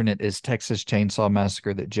my alternate is Texas Chainsaw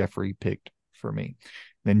Massacre that Jeffrey picked for me.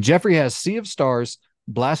 Then Jeffrey has Sea of Stars,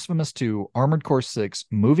 Blasphemous 2, Armored Core 6,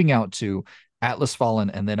 Moving Out 2, Atlas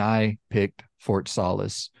Fallen, and then I picked Fort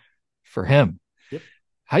Solace for him. Yep.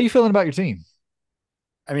 How you feeling about your team?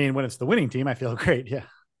 I mean, when it's the winning team, I feel great. Yeah.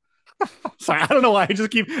 Sorry, I don't know why I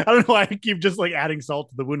don't know why I keep just like adding salt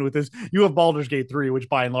to the wound with this. You have Baldur's Gate 3, which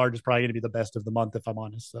by and large is probably going to be the best of the month, if I'm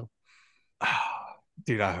honest. So,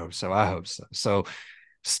 Dude, I hope so. I hope so. So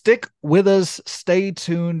stick with us, stay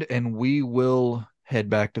tuned, and we will head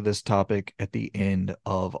back to this topic at the end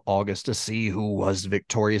of August to see who was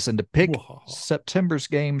victorious and to pick whoa. September's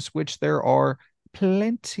games, which there are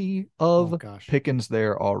plenty Oh of gosh, pickings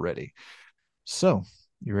there already. So,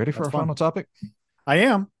 you ready for that's our fun. final topic? I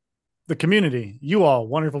am. The community, you all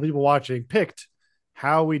wonderful people watching, picked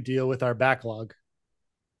how we deal with our backlog.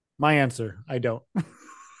 My answer, I don't.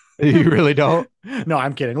 You really don't? No,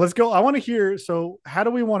 I'm kidding. Let's go. I want to hear. So, how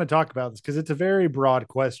do we want to talk about this? Because it's a very broad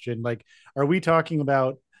question. Like, are we talking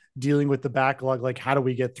about dealing with the backlog? Like, how do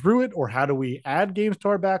we get through it, or how do we add games to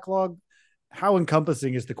our backlog? How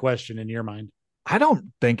encompassing is the question in your mind? I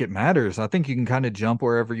don't think it matters. I think you can kind of jump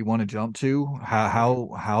wherever you want to jump to. Okay.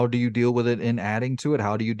 How do you deal with it in adding to it?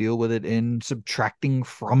 How do you deal with it in subtracting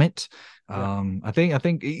from it? Yeah. I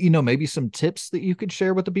think maybe some tips that you could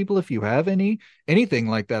share with the people if you have anything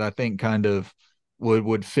like that. I think kind of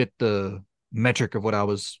would fit the metric of what I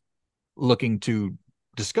was looking to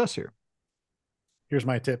discuss here. Here's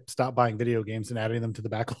my tip: stop buying video games and adding them to the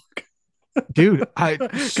backlog. Dude,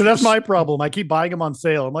 Because that's my problem. I keep buying them on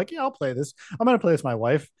sale. I'm like, yeah, I'll play this. I'm gonna play this with my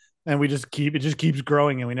wife, and we just keep it just keeps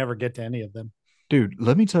growing, and we never get to any of them. dude,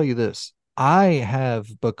 let me tell you this. I have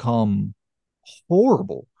become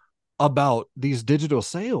horrible about these digital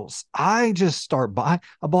sales. I just start buying.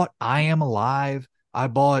 I bought I Am Alive. I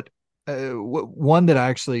bought one that I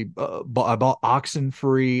actually bought. I bought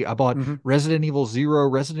Oxenfree. I bought Mm-hmm. Resident Evil Zero,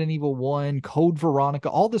 Resident Evil One, Code Veronica,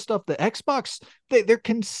 all this stuff. The Xbox, they're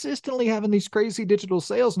consistently having these crazy digital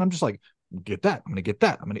sales, and I'm just like, get that. I'm gonna get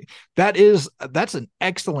that. That's an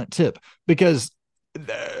excellent tip because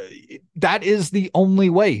that is the only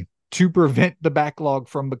way to prevent the backlog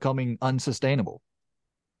from becoming unsustainable.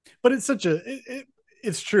 But it's such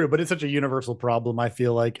it's true, but it's such a universal problem. I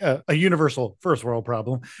feel like a universal first world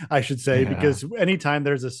problem, I should say, Yeah. because anytime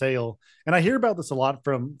there's a sale, and I hear about this a lot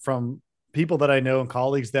from people that I know and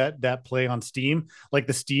colleagues that play on Steam. Like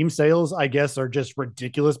the Steam sales, I guess, are just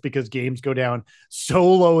ridiculous because games go down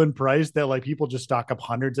so low in price that like people just stock up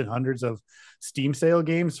hundreds and hundreds of Steam sale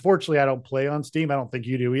games. Fortunately, I don't play on Steam. I don't think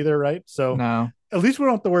you do either, right? So No. at least we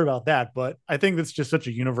don't have to worry about that. But I think that's just such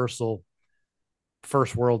a universal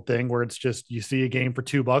first world thing where it's just you see a game for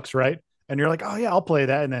 $2, right? And you're like, oh yeah, I'll play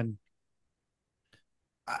that. And then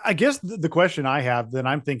I guess the question I have that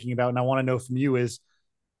I'm thinking about and I want to know from you is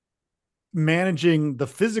managing the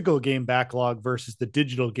physical game backlog versus the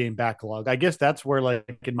digital game backlog. I guess that's where,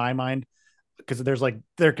 like, in my mind, because there's like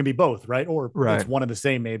there can be both, right? Or it's Right. one and the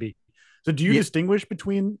same, maybe. So do you Yeah. distinguish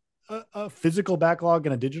between a physical backlog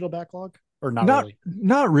and a digital backlog, or not Not really?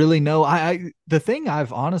 not really. No. I the thing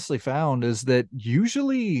I've honestly found is that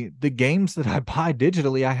usually the games that I buy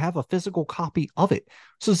digitally, I have a physical copy of it.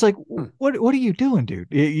 So it's like, Hmm. what are you doing, dude?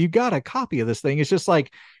 You got a copy of this thing. It's just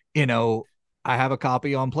like, you know, I have a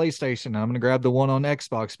copy on PlayStation. I'm gonna grab the one on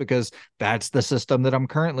Xbox because that's the system that I'm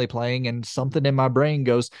currently playing, and something in my brain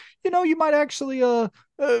goes, you might actually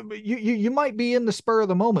you might be in the spur of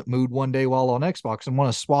the moment mood one day while on Xbox and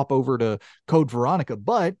want to swap over to Code Veronica,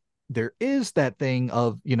 but there is that thing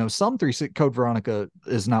of, some 360 Code Veronica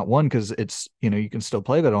is not one because it's, you can still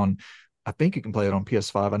play that on, I think you can play it on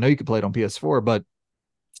PS5. I know you can play it on PS4, but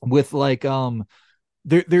with like,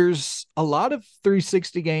 there's a lot of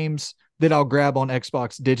 360 games that I'll grab on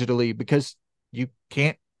Xbox digitally because you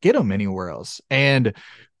can't get them anywhere else. And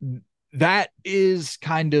that is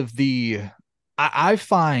kind of I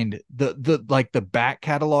find the like the back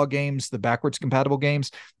catalog games, the backwards compatible games,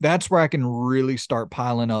 that's where I can really start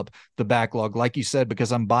piling up the backlog. Like you said,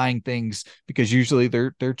 because I'm buying things because usually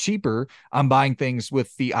they're cheaper. I'm buying things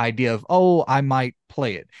with the idea of, oh, I might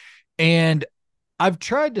play it. And I've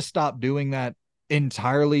tried to stop doing that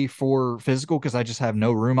entirely for physical because I just have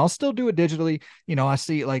no room. I'll still do it digitally. I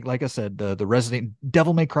see like I said, the Resident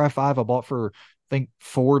Devil May Cry 5 I bought for I think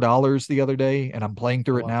 $4 the other day, and I'm playing Oh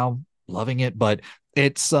through it wow. now, loving it. But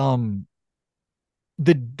it's I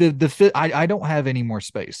don't have any more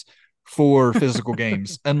space for physical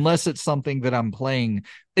games unless it's something that I'm playing.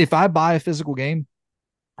 If I buy a physical game,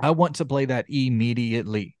 I want to play that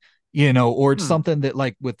immediately, or it's Hmm. something that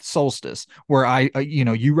like with Solstice, where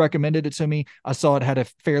you recommended it to me. I saw it had a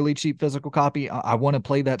fairly cheap physical copy. I want to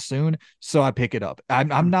play that soon. So I pick it up. I'm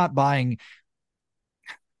Hmm. not buying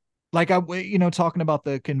like talking about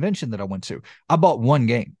the convention that I went to. I bought one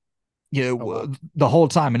game, Oh wow. the whole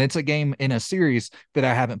time. And it's a game in a series that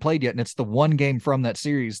I haven't played yet. And it's the one game from that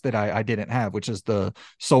series that I didn't have, which is the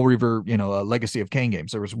Soul Reaver, Legacy of Kain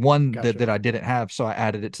games. There was one that, Gotcha. that I didn't have. So I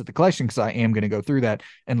added it to the collection because I am going to go through that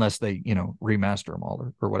unless they, remaster them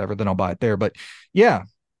all or whatever, then I'll buy it there. But yeah,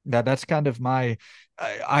 that's kind of I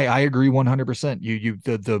agree 100%.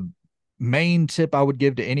 The main tip I would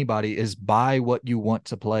give to anybody is buy what you want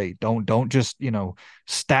to play. Don't just,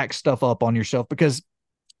 stack stuff up on your shelf because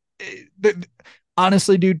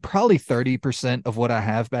honestly, dude, probably 30% of what I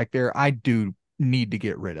have back there, I do need to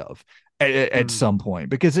get rid of at Hmm. some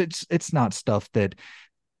point because it's not stuff that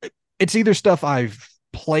it's either stuff I've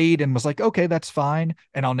played and was like, okay, that's fine,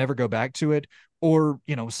 and I'll never go back to it, or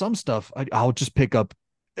some stuff I'll just pick up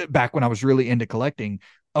back when I was really into collecting.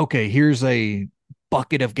 Okay, here's a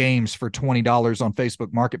bucket of games for $20 on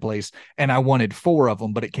Facebook Marketplace, and I wanted four of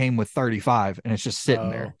them, but it came with 35, and it's just sitting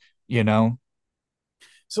there, Oh. you know.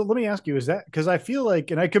 So let me ask you, is that because I feel like,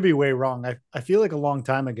 and I could be way wrong, I feel like a long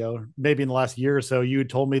time ago, maybe in the last year or so, you had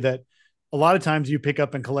told me that a lot of times you pick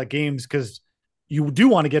up and collect games because you do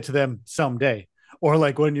want to get to them someday. Or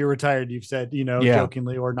like when you're retired, you've said, Yeah,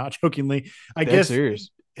 jokingly or not jokingly. I dead guess,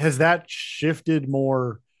 serious. has that shifted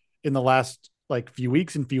more in the last like few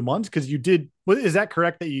weeks and few months? Because you did, is that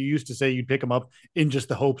correct that you used to say you'd pick them up in just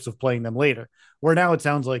the hopes of playing them later? Where now it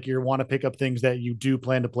sounds like you want to pick up things that you do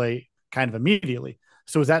plan to play kind of immediately.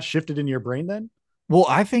 So is that shifted in your brain then? Well,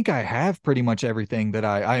 I think I have pretty much everything that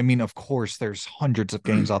I mean, of course, there's hundreds of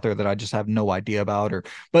games out there that I just have no idea about,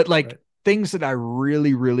 but like Right. things that I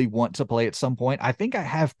really, really want to play at some point, I think I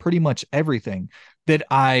have pretty much everything that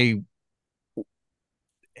I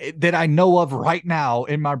know of right now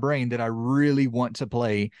in my brain that I really want to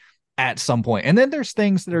play at some point. And then there's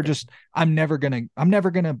things that are Okay. just I'm never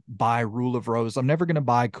gonna buy Rule of Rose. I'm never gonna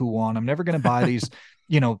buy Kuon. I'm never gonna buy these,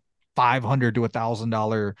 you know, $500 to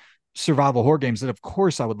 $1,000 survival horror games that of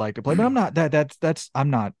course I would like to play, but I'm not that's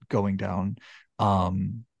I'm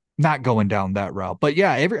um not going down that route. But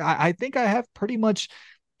yeah, I think I have pretty much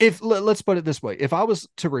if let's put it this way, if I was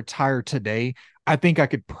to retire today, I think I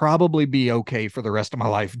could probably be okay for the rest of my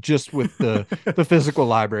life just with the physical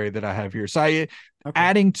library that I have here. So Okay.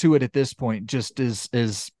 adding to it at this point just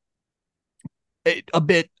is a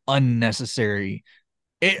bit unnecessary.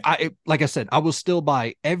 Like I said, I will still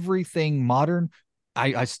buy everything modern.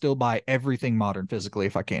 I still buy everything modern physically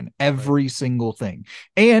if I can, Right. every single thing.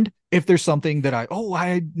 And if there's something that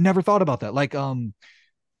I never thought about that, like uh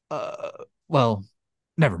well,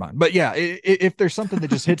 never mind. But yeah, if there's something that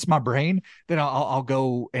just hits my brain, then I'll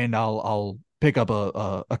go and I'll pick up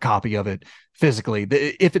a copy of it physically.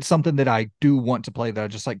 If it's something that I do want to play that I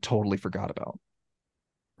just like totally forgot about.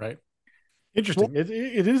 Right. Well, Interesting. It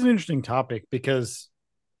is an interesting topic because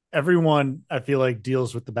everyone, I feel like,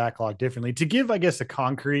 deals with the backlog differently. To give, I guess, a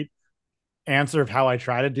concrete answer of how I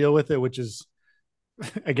try to deal with it, which is,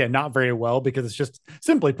 again, not very well, because it's just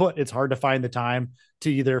simply put, it's hard to find the time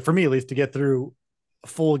to either, for me at least, to get through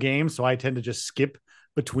full games. So I tend to just skip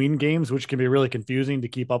between games, which can be really confusing to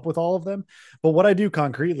keep up with all of them. But what I do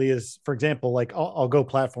concretely is, for example, like I'll go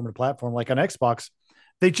platform to platform, like on Xbox.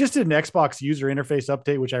 They just did an Xbox user interface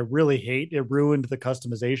update, which I really hate. It ruined the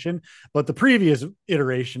customization. But the previous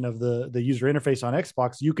iteration of the user interface on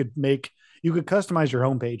Xbox, you could customize your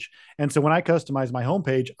homepage. And so when I customized my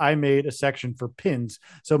homepage, I made a section for pins.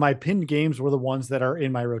 So my pinned games were the ones that are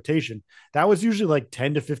in my rotation. That was usually like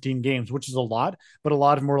 10 to 15 games, which is a lot, but a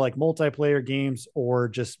lot of more like multiplayer games or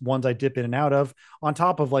just ones I dip in and out of, on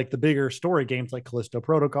top of like the bigger story games like Callisto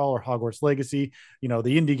Protocol or Hogwarts Legacy, the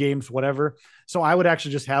indie games, whatever. So I would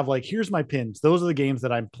actually just have like, here's my pins. Those are the games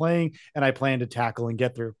that I'm playing and I plan to tackle and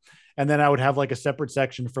get through. And then I would have like a separate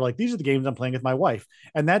section for like, these are the games I'm playing with my wife.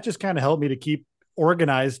 And that just kind of helped me to keep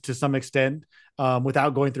organized to some extent,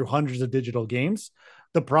 without going through hundreds of digital games.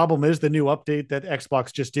 The problem is the new update that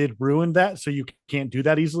Xbox just did ruined that. So you can't do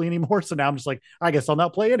that easily anymore. So now I'm just like, I guess I'll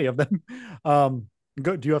not play any of them.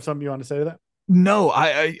 Do you have something you want to say to that? no,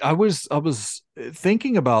 I was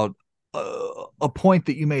thinking about a point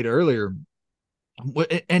that you made earlier,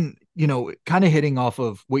 and kind of hitting off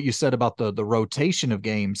of what you said about the rotation of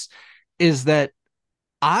games, is that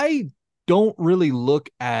I don't really look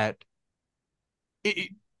at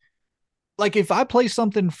it, like if I play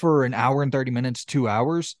something for an hour and 30 minutes, 2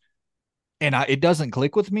 hours, and it doesn't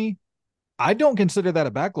click with me, I don't consider that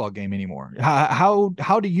a backlog game anymore.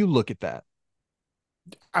 How do you look at that?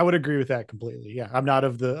 I would agree with that completely. Yeah. I'm not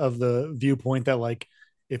of the viewpoint that like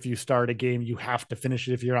if you start a game, you have to finish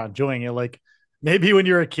it if you're not enjoying it. Like maybe when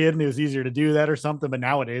you're a kid and it was easier to do that or something, but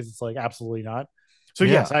nowadays it's like absolutely not. So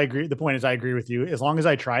yes, Yeah. I agree. The point is I agree with you. As long as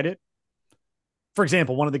I tried it, for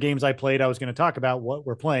example, one of the games I played, I was going to talk about what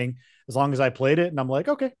we're playing. As long as I played it and I'm like,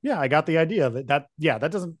 okay, yeah, I got the idea of it. That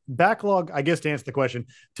doesn't backlog. I guess to answer the question,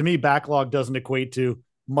 to me, backlog doesn't equate to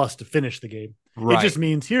must finish the game. It just Right.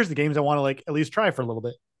 means here's the games I want to like at least try for a little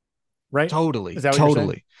bit. Right? Is Totally, that what you're saying?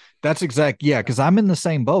 totally. That's exact. Yeah, because I'm in the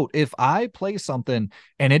same boat. If I play something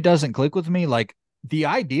and it doesn't click with me, like the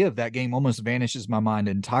idea of that game almost vanishes my mind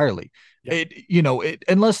entirely. Yeah.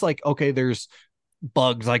 Unless like, okay, there's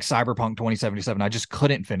bugs like Cyberpunk 2077. I just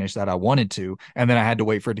couldn't finish that. I wanted to, and then I had to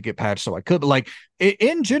wait for it to get patched so I could. But like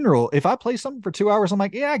in general, if I play something for 2 hours, I'm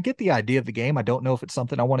like, yeah, I get the idea of the game. I don't know if it's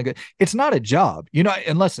something I want to get. It's not a job,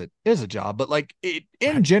 unless it is a job. But like in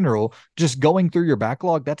Right. general, just going through your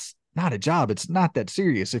backlog, that's not a job. It's not that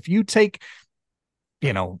serious. If you take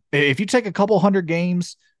a couple hundred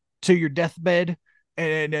games to your deathbed,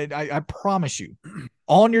 and I promise you,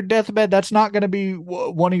 on your deathbed, that's not going to be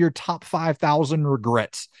one of your top 5,000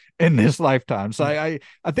 regrets in this lifetime. So I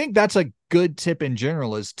think that's a good tip in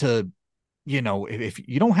general is to, if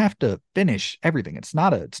you don't have to finish everything, it's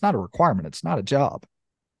not a requirement. It's not a job.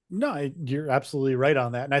 No, you're absolutely right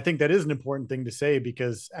on that. And I think that is an important thing to say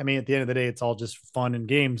because I mean, at the end of the day, it's all just fun and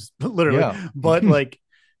games, literally. Yeah. But like,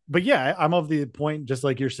 but yeah, I'm of the point, just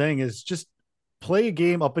like you're saying, is just play a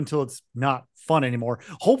game up until it's not fun anymore.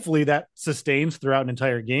 Hopefully that sustains throughout an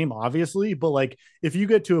entire game, obviously. But like, if you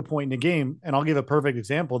get to a point in a game, and I'll give a perfect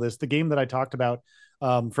example of this, the game that I talked about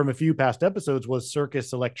from a few past episodes was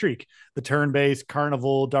Circus Electrique, the turn-based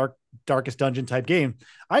carnival darkest dungeon type game.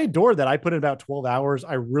 I adored that. I put in about 12 hours.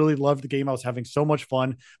 I really loved the game. I was having so much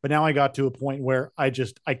fun, but now I got to a point where I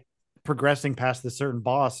progressing past this certain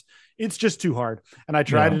boss, it's just too hard. And I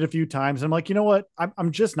tried Yeah. it a few times. And I'm like, you know what?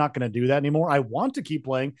 I'm just not going to do that anymore. I want to keep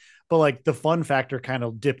playing, but like the fun factor kind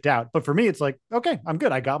of dipped out. But for me, it's like, okay, I'm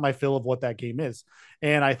good. I got my fill of what that game is.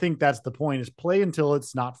 And I think that's the point, is play until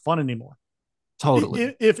it's not fun anymore.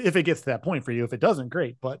 Totally. If it gets to that point for you. If it doesn't,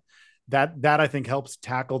 great. But that I think helps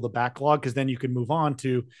tackle the backlog, because then you can move on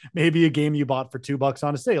to maybe a game you bought for $2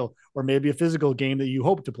 on a sale, or maybe a physical game that you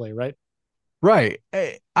hope to play, right? Right.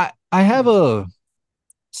 I have a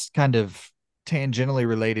kind of tangentially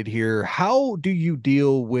related here. How do you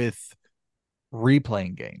deal with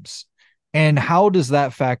replaying games? And how does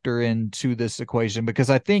that factor into this equation? Because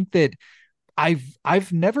I think that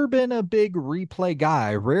I've never been a big replay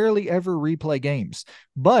guy. I rarely ever replay games.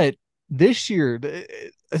 But this year,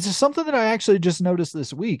 it's just something that I actually just noticed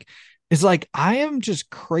this week. Is like I am just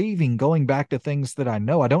craving going back to things that I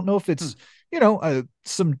know. I don't know if it's,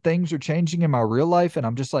 some things are changing in my real life and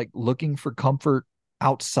I'm just like looking for comfort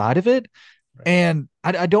outside of it. Right. And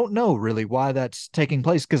I don't know really why that's taking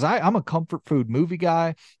place, because I'm a comfort food movie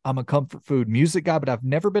guy. I'm a comfort food music guy, but I've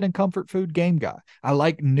never been a comfort food game guy. I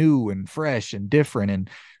like new and fresh and different.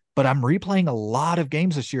 But I'm replaying a lot of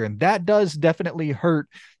games this year, and that does definitely hurt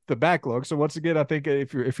the backlog. So once again, I think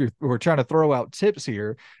we're trying to throw out tips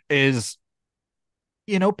here, is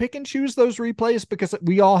pick and choose those replays, because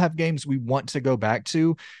we all have games we want to go back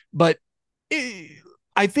to. But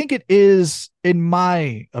I think it is, in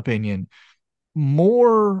my opinion,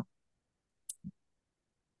 more,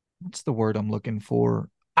 what's the word I'm looking for?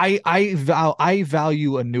 I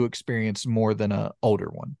value a new experience more than a older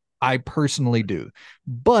one. I personally do.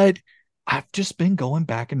 But I've just been going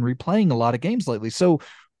back and replaying a lot of games lately. So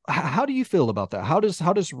how do you feel about that? How does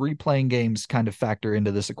replaying games kind of factor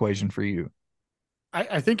into this equation for you?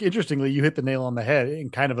 I think interestingly, you hit the nail on the head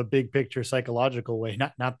in kind of a big picture psychological way.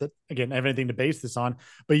 Not that again, I have anything to base this on,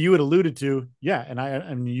 but you had alluded to, yeah,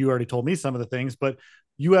 and you already told me some of the things, but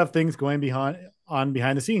you have things going behind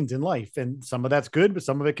the scenes in life, and some of that's good, but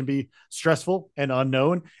some of it can be stressful and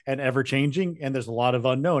unknown and ever changing, and there's a lot of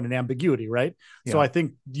unknown and ambiguity, right? So Yeah. I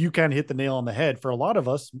think you kind of hit the nail on the head. For a lot of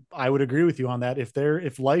us, I would agree with you on that.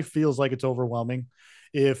 If life feels like it's overwhelming,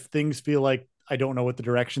 if things feel like I don't know what the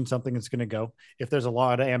direction something is going to go, if there's a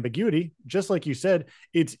lot of ambiguity, just like you said,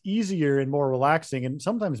 it's easier and more relaxing and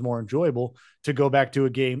sometimes more enjoyable to go back to a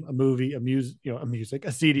game, a movie, a music,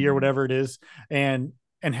 a CD or whatever it is, and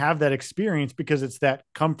have that experience, because it's that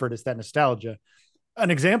comfort, it's that nostalgia.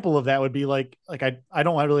 An example of that would be I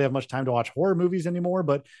don't really have much time to watch horror movies anymore,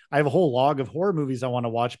 but I have a whole log of horror movies I want to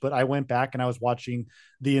watch. But I went back and I was watching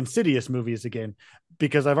the Insidious movies again,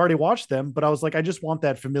 because I've already watched them, but I was like, I just want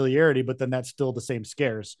that familiarity, but then that's still the same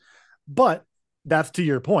scares. But that's to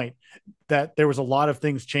your point, that there was a lot of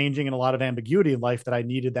things changing and a lot of ambiguity in life that I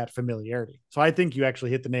needed that familiarity. So I think you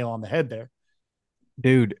actually hit the nail on the head there.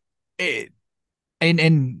 Dude,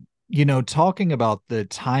 and talking about the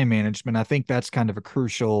time management, I think that's kind of a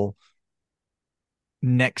crucial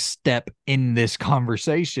next step in this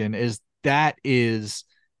conversation. Is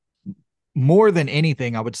more than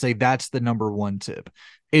anything, I would say that's the number one tip.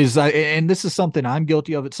 And this is something I'm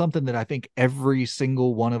guilty of. It's something that I think every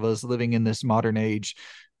single one of us living in this modern age,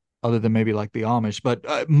 other than maybe like the Amish,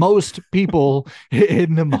 but most people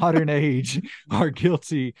in the modern age are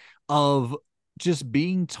guilty of just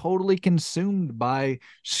being totally consumed by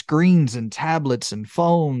screens and tablets and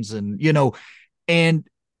phones, and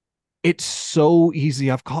it's so easy.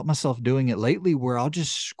 I've caught myself doing it lately where I'll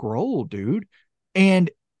just scroll, dude. And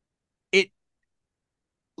it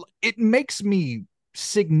it makes me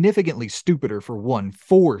significantly stupider, for one,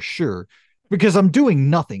 for sure, because I'm doing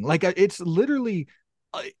nothing. Like it's literally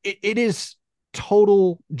it is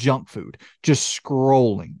total junk food. Just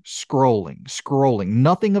scrolling,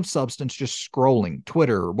 nothing of substance, just scrolling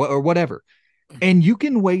Twitter or whatever. And you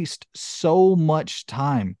can waste so much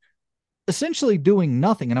time, essentially doing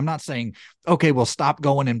nothing. And I'm not saying, okay, well, stop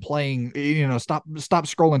going and playing, stop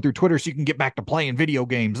scrolling through Twitter so you can get back to playing video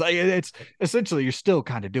games. Like, it's essentially, you're still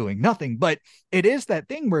kind of doing nothing. But it is that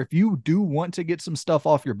thing where if you do want to get some stuff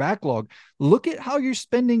off your backlog, look at how you're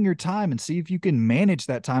spending your time and see if you can manage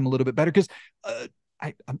that time a little bit better. Because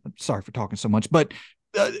I'm sorry for talking so much, but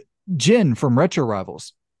Jen from Retro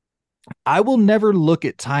Rivals, I will never look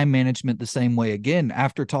at time management the same way again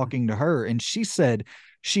after talking to her. And she said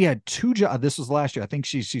she had two jobs. This was last year. I think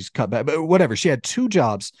she's cut back, but whatever. She had two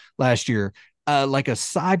jobs last year, like a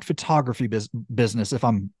side photography business. If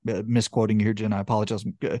I'm misquoting you here, Jen, I apologize.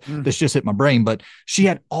 This just hit my brain, but she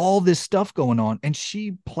had all this stuff going on, and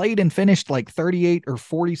she played and finished like 38 or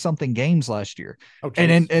 40 something games last year. Oh,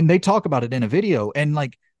 and they talk about it in a video, and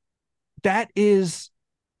like that is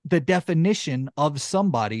the definition of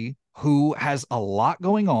somebody who has a lot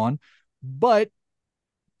going on, but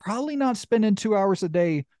probably not spending 2 hours a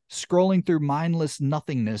day scrolling through mindless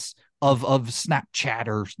nothingness of Snapchat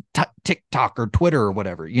or TikTok or Twitter or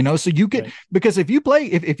whatever, so you could, right. Because if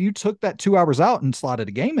you took that 2 hours out and slotted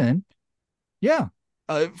a game in,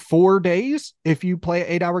 4 days, if you play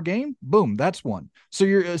an 8-hour game, boom, that's one. So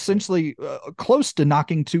you're essentially close to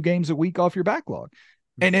knocking 2 games a week off your backlog.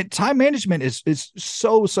 And time management is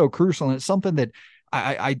so crucial, and it's something that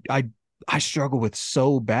I struggle with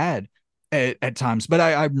so bad at times, but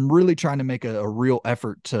I'm really trying to make a real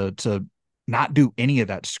effort to not do any of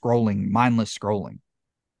that mindless scrolling.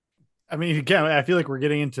 I mean, again, I feel like we're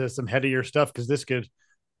getting into some headier stuff because this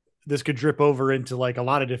could drip over into like a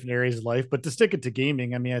lot of different areas of life. But to stick it to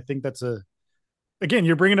gaming, I mean, I think again,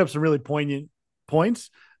 you're bringing up some really poignant points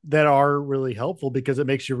that are really helpful because it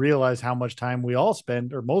makes you realize how much time we all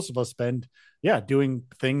spend, or most of us spend, doing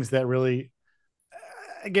things that really,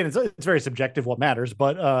 again, it's very subjective what matters,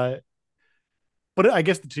 but I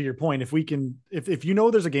guess to your point, if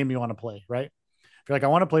there's a game you want to play, right? If you're like, I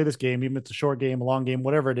want to play this game, even if it's a short game, a long game,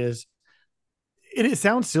 whatever it is, it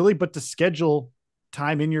sounds silly, but to schedule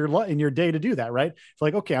time in your day to do that, right? It's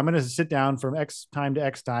like, okay, I'm going to sit down from X time to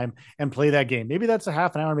X time and play that game. Maybe that's a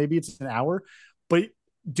half an hour, maybe it's an hour, but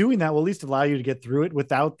doing that will at least allow you to get through it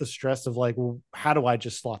without the stress of like, well, how do I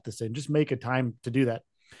just slot this in? Just make a time to do that.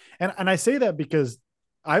 And I say that because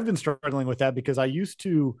I've been struggling with that, because I used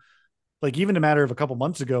to, like, even a matter of a couple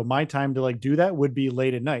months ago, my time to like do that would be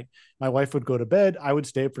late at night. My wife would go to bed. I would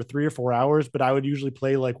stay up for 3 or 4 hours, but I would usually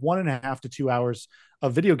play like 1.5 to 2 hours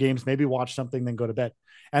of video games, maybe watch something, then go to bed.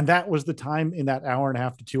 And that was the time in that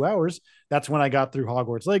 1.5 to 2 hours. That's when I got through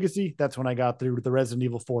Hogwarts Legacy. That's when I got through the Resident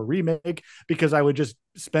Evil 4 remake, because I would just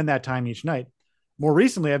spend that time each night. More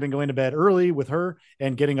recently, I've been going to bed early with her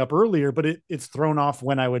and getting up earlier, but it's thrown off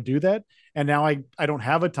when I would do that. And now I don't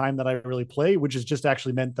have a time that I really play, which has just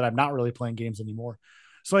actually meant that I'm not really playing games anymore.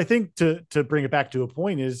 So I think to bring it back to a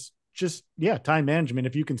point is just, time management.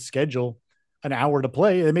 If you can schedule an hour to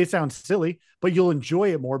play, it may sound silly, but you'll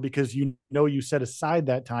enjoy it more because you set aside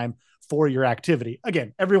that time for your activity.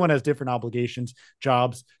 Again, everyone has different obligations,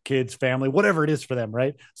 jobs, kids, family, whatever it is for them,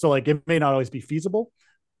 right? So like it may not always be feasible,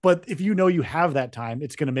 but if you have that time,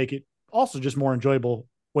 it's going to make it also just more enjoyable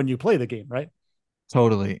when you play the game, right?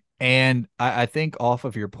 Totally. And I think off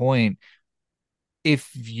of your point, if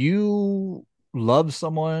you love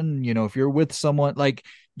someone, if you're with someone, like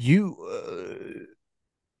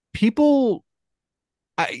people,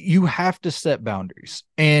 you have to set boundaries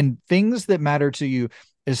and things that matter to you.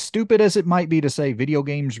 As stupid as it might be to say, video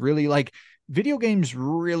games really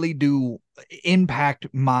do impact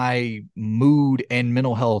my mood and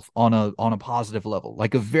mental health on a positive level,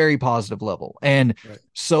 like a very positive level. And right.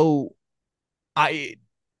 So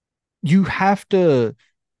you have to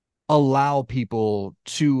allow people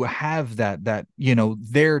to have that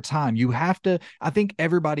their time. I think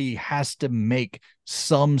everybody has to make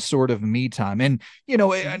some sort of me time. And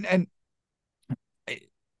and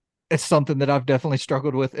it's something that I've definitely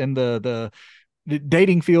struggled with in the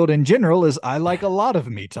dating field in general. Is I like a lot of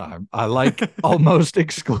me time. I like almost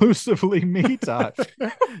exclusively me time.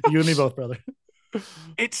 You and me both, brother.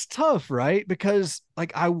 It's tough, right? Because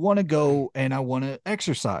like I want to go and I want to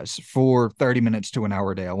exercise for 30 minutes to an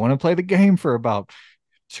hour a day. I want to play the game for about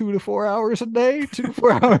 2 to 4 hours a day, 2 to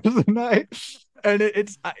 4 hours a night.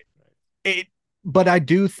 And but I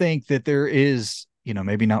do think that there is,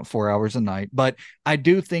 maybe not 4 hours a night, but I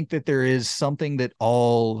do think that there is something that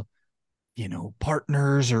all,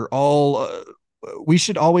 partners or all, we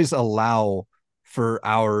should always allow for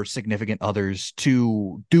our significant others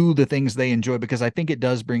to do the things they enjoy, because I think it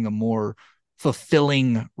does bring a more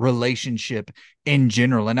fulfilling relationship in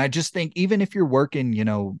general. And I just think even if you're working,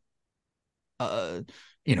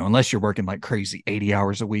 unless you're working like crazy 80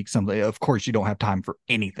 hours a week, something, of course you don't have time for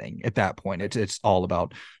anything at that point. It's all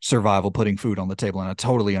about survival, putting food on the table. And I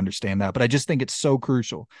totally understand that. But I just think it's so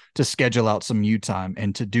crucial to schedule out some you time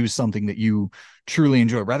and to do something that you truly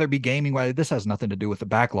enjoy, rather be gaming. Why this has nothing to do with the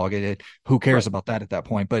backlog. Who cares Right. about that at that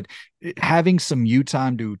point? But having some you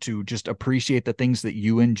time to just appreciate the things that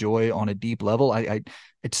you enjoy on a deep level, I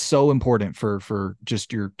it's so important for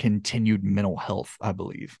just your continued mental health, I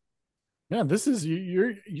believe. Yeah, this is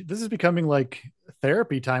this is becoming like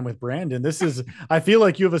therapy time with Brandon. This is I feel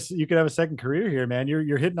like you could have a second career here, man.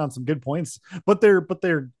 You're hitting on some good points, but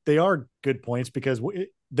they are good points because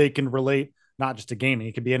they can relate not just to gaming.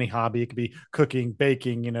 It could be any hobby. It could be cooking,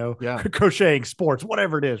 baking, Yeah. crocheting, sports,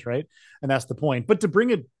 whatever it is, right? And that's the point. But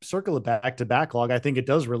to circle it back to backlog, I think it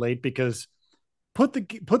does relate because put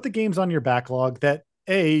the games on your backlog that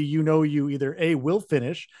you either will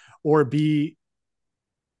finish or B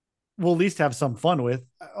will at least have some fun with.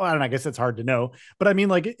 I don't know, I guess it's hard to know, but I mean,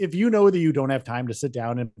 like if you know that you don't have time to sit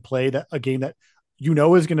down and play a game that is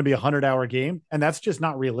going to be a 100-hour game, and that's just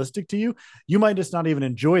not realistic to you, you might just not even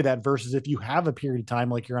enjoy that. Versus if you have a period of time,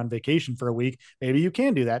 like you're on vacation for a week, maybe you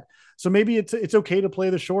can do that. So maybe it's okay to play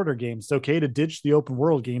the shorter games. It's okay to ditch the open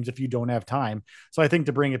world games if you don't have time. So I think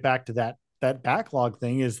to bring it back to that backlog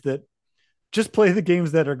thing is that just play the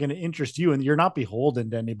games that are going to interest you, and you're not beholden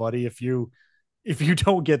to anybody if you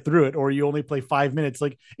don't get through it or you only play 5 minutes.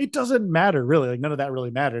 Like it doesn't matter really. Like none of that really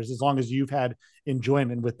matters as long as you've had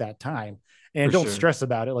enjoyment with that time, For and don't sure. stress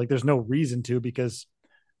about it. Like there's no reason to, because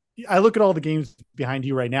I look at all the games behind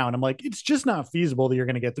you right now and I'm like, it's just not feasible that you're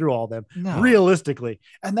going to get through all of them No. realistically.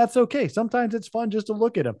 And that's okay. Sometimes it's fun just to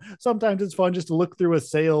look at them. Sometimes it's fun just to look through a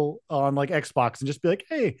sale on like Xbox and just be like,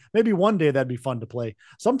 hey, maybe one day that'd be fun to play.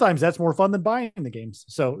 Sometimes that's more fun than buying the games.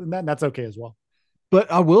 So that's okay as well. But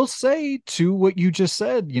I will say to what you just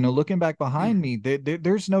said, looking back behind me,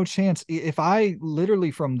 there's no chance if I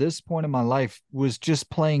literally from this point in my life was just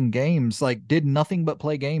playing games, like did nothing but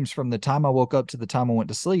play games from the time I woke up to the time I went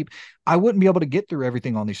to sleep, I wouldn't be able to get through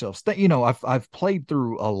everything on these shelves. I've played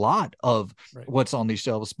through a lot of Right. what's on these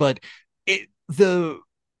shelves, but it the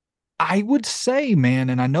I would say, man,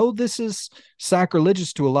 and I know this is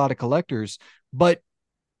sacrilegious to a lot of collectors, but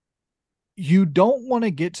you don't want to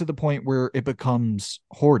get to the point where it becomes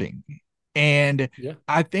hoarding. And Yeah.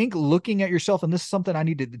 I think looking at yourself, and this is something I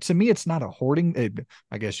needed to me, it's not a hoarding.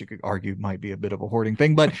 I guess you could argue might be a bit of a hoarding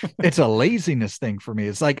thing, but it's a laziness thing for me.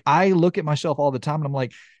 It's like I look at myself all the time and I'm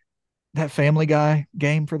like, that Family Guy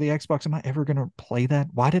game for the Xbox, am I ever going to play that?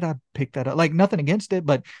 Why did I pick that up? Like nothing against it,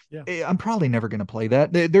 but Yeah. I'm probably never going to play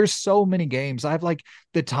that. There's so many games. I have like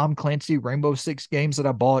the Tom Clancy Rainbow Six games that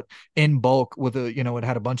I bought in bulk with it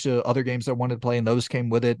had a bunch of other games I wanted to play and those came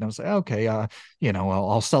with it. And I was like, okay,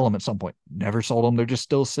 I'll sell them at some point. Never sold them. They're just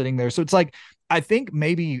still sitting there. So it's like, I think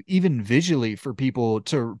maybe even visually for people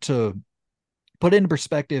to put into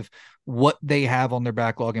perspective what they have on their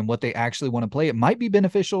backlog and what they actually want to play, it might be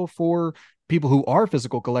beneficial for people who are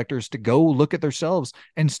physical collectors to go look at themselves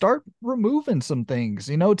and start removing some things.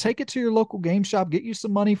 Take it to your local game shop, get you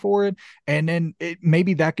some money for it, and then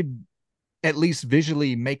maybe that could at least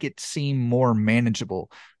visually make it seem more manageable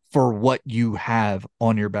for what you have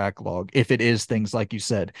on your backlog, if it is things like you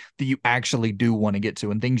said that you actually do want to get to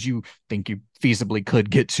and things you think you feasibly could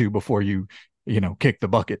get to before you kick the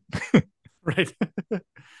bucket. Right.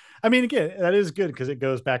 I mean, again, that is good because it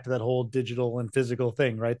goes back to that whole digital and physical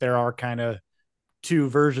thing, right? There are kind of two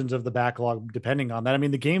versions of the backlog depending on that. I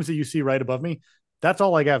mean, the games that you see right above me, that's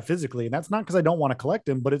all I got physically. And that's not because I don't want to collect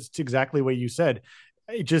them, but it's exactly what you said.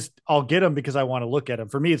 I'll get them because I want to look at them.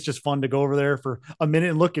 For me, it's just fun to go over there for a minute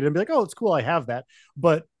and look at it and be like, oh, it's cool. I have that.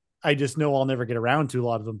 But I just know I'll never get around to a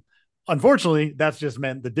lot of them. Unfortunately, that's just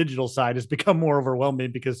meant the digital side has become more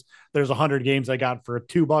overwhelming because there's 100 games I got for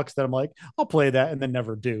 $2 that I'm like, I'll play that and then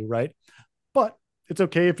never do. Right. But it's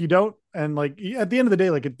okay if you don't. And like at the end of the day,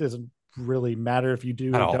 like it doesn't really matter if you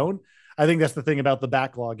do At or all. don't. I think that's the thing about the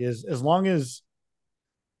backlog is as long as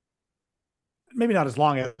maybe not as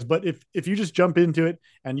long as, but if you just jump into it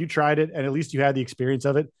and you tried it and at least you had the experience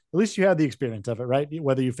of it, at least you had the experience of it, right?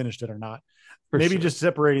 Whether you finished it or not. For Maybe sure. just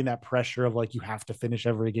separating that pressure of like you have to finish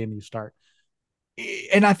every game you start.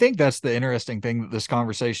 And I think that's the interesting thing that this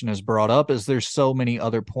conversation has brought up is there's so many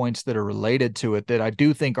other points that are related to it that I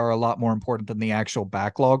do think are a lot more important than the actual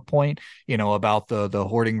backlog point, about the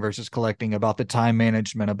hoarding versus collecting, about the time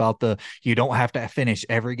management, about the you don't have to finish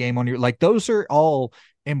every game on your like those are all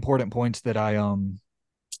important points that I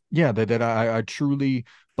truly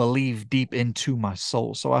believe deep into my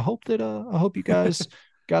soul. So I hope you guys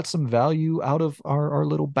got some value out of our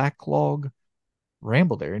little backlog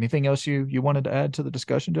ramble there. Anything else you wanted to add to the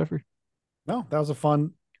discussion, Jeffrey? No, that was a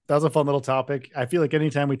fun little topic. I feel like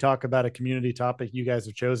anytime we talk about a community topic you guys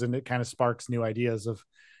have chosen, it kind of sparks new ideas of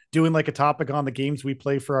doing like a topic on the games we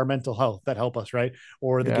play for our mental health that help us, right?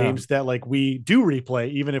 Or the Yeah. games that like we do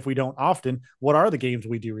replay, even if we don't often. What are the games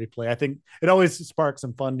we do replay? I think it always sparks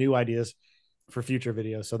some fun new ideas for future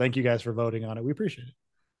videos. So thank you guys for voting on it. We appreciate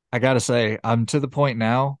I gotta say, I'm to the point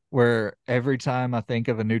now where every time I think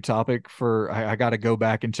of a new topic I gotta go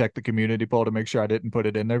back and check the community poll to make sure I didn't put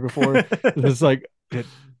it in there before. It's it. like,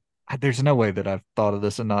 there's no way that I've thought of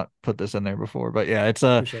this and not put this in there before. But yeah,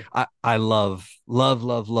 Touche. I love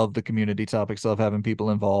the community topics. Love having people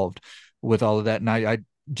involved with all of that. And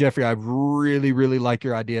Jeffrey, I really like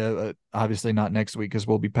your idea. Obviously not next week because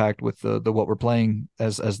we'll be packed with the what we're playing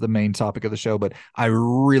as the main topic of the show. But I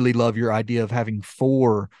really love your idea of having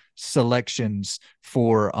 4 selections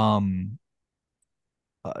for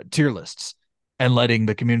tier lists and letting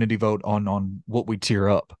the community vote on what we tier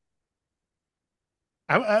up.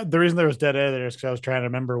 The reason there was dead air there is because I was trying to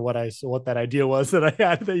remember what that idea was that I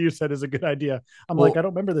had that you said is a good idea. I'm like, Well, I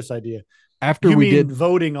don't remember this idea. after You we mean did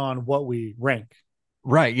voting on what we rank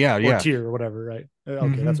right, yeah, or yeah. tier or whatever, right?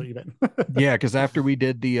 Okay, that's Mm-hmm. what you meant. Yeah, because after we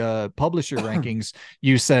did the publisher rankings,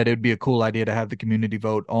 you said it'd be a cool idea to have the community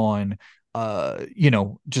vote on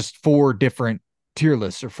just 4 different tier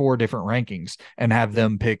lists or 4 different rankings and have Yeah,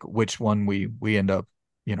 them pick which one we end up,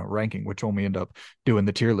 ranking, which one we end up doing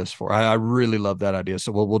the tier list for. I really love that idea.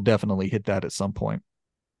 So we'll definitely hit that at some point.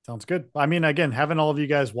 sounds good. I mean, again, having all of you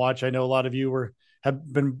guys watch, I know a lot of you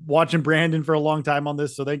have been watching Brandon for a long time on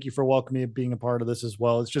this, so thank you for welcoming me and being a part of this as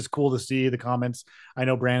well. It's just cool to see the comments. I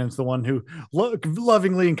know Brandon's the one who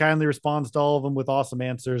lovingly and kindly responds to all of them with awesome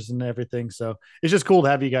answers and everything. So it's just cool to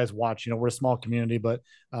have you guys watch. We're a small community, but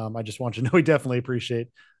I just want you to know we definitely appreciate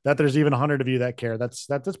that. There's even 100 of you that care. That's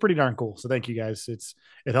pretty darn cool. So thank you guys.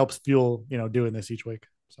 It helps fuel doing this each week.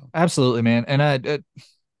 So Absolutely, man. And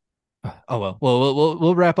oh well,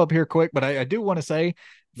 we'll wrap up here quick, but I do want to say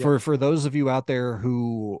yeah. for those of you out there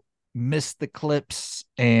who missed the clips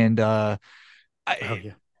and Oh I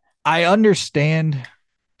yeah. I understand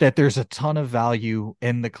that there's a ton of value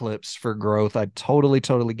in the clips for growth. I totally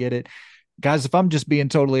get it. Guys, if I'm just being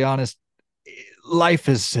totally honest, life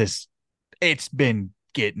is it's been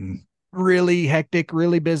getting really hectic,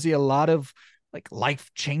 really busy, a lot of like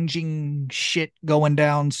life-changing shit going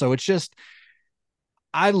down. So it's just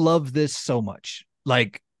I love this so much.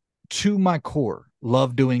 Like to my core,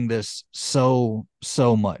 love doing this so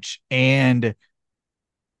much. And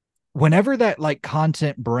whenever that like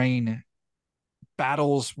content brain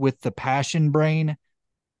battles with the passion brain,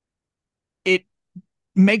 it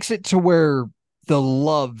makes it to where the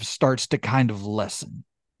love starts to kind of lessen.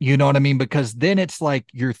 You know what I mean? Because then it's like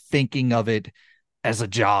you're thinking of it as a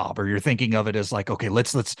job or you're thinking of it as like, okay,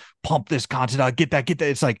 let's pump this content out, get that.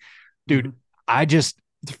 It's like, dude, Mm-hmm. I just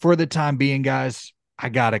for the time being, guys, I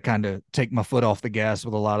gotta kind of take my foot off the gas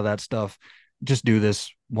with a lot of that stuff. Just do this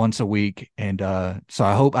once a week. And so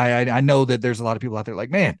I hope I know that there's a lot of people out there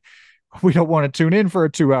like, man, we don't want to tune in for a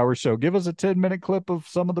 2-hour show. Give us a 10-minute clip of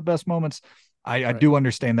some of the best moments. I Right. do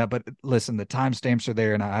understand that, but listen, the timestamps are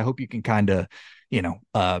there, and I hope you can kind of,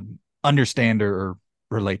 understand or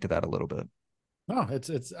relate to that a little bit. No,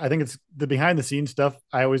 it's I think it's the behind the scenes stuff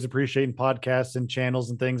I always appreciate in podcasts and channels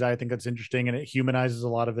and things. I think that's interesting and it humanizes a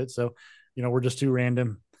lot of it. So, we're just 2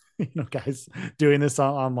 random, guys doing this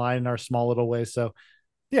online in our small little way. So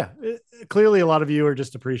yeah, clearly a lot of you are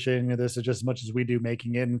just appreciating this just as much as we do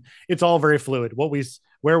making it. And it's all very fluid.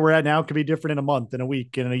 Where we're at now could be different in a month, in a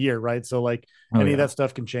week, in a year, right? So like Oh any of yeah. that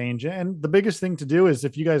stuff can change. And the biggest thing to do is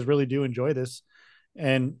if you guys really do enjoy this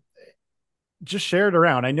and just share it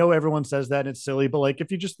around. I know everyone says that and it's silly, but like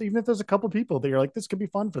if you just even if there's a couple people that you're like, this could be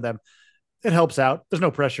fun for them, it helps out. There's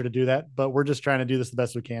no pressure to do that, but we're just trying to do this the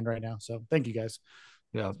best we can right now. So thank you guys.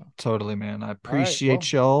 Yeah, So, totally, man. I all right. Well,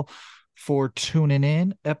 appreciate y'all for tuning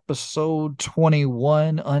in. Episode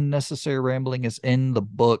 21, Unnecessary Rambling, is in the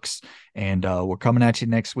books, and we're coming at you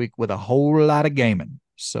next week with a whole lot of gaming.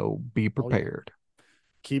 So be oh yeah. prepared.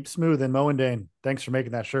 Keep smoothing, Mo and Dane. Thanks for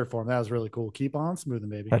making that shirt for him. That was really cool. Keep on smoothing,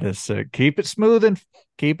 baby. That is sick. Keep it smooth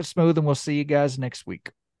and we'll see you guys next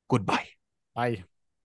week. Goodbye. Bye.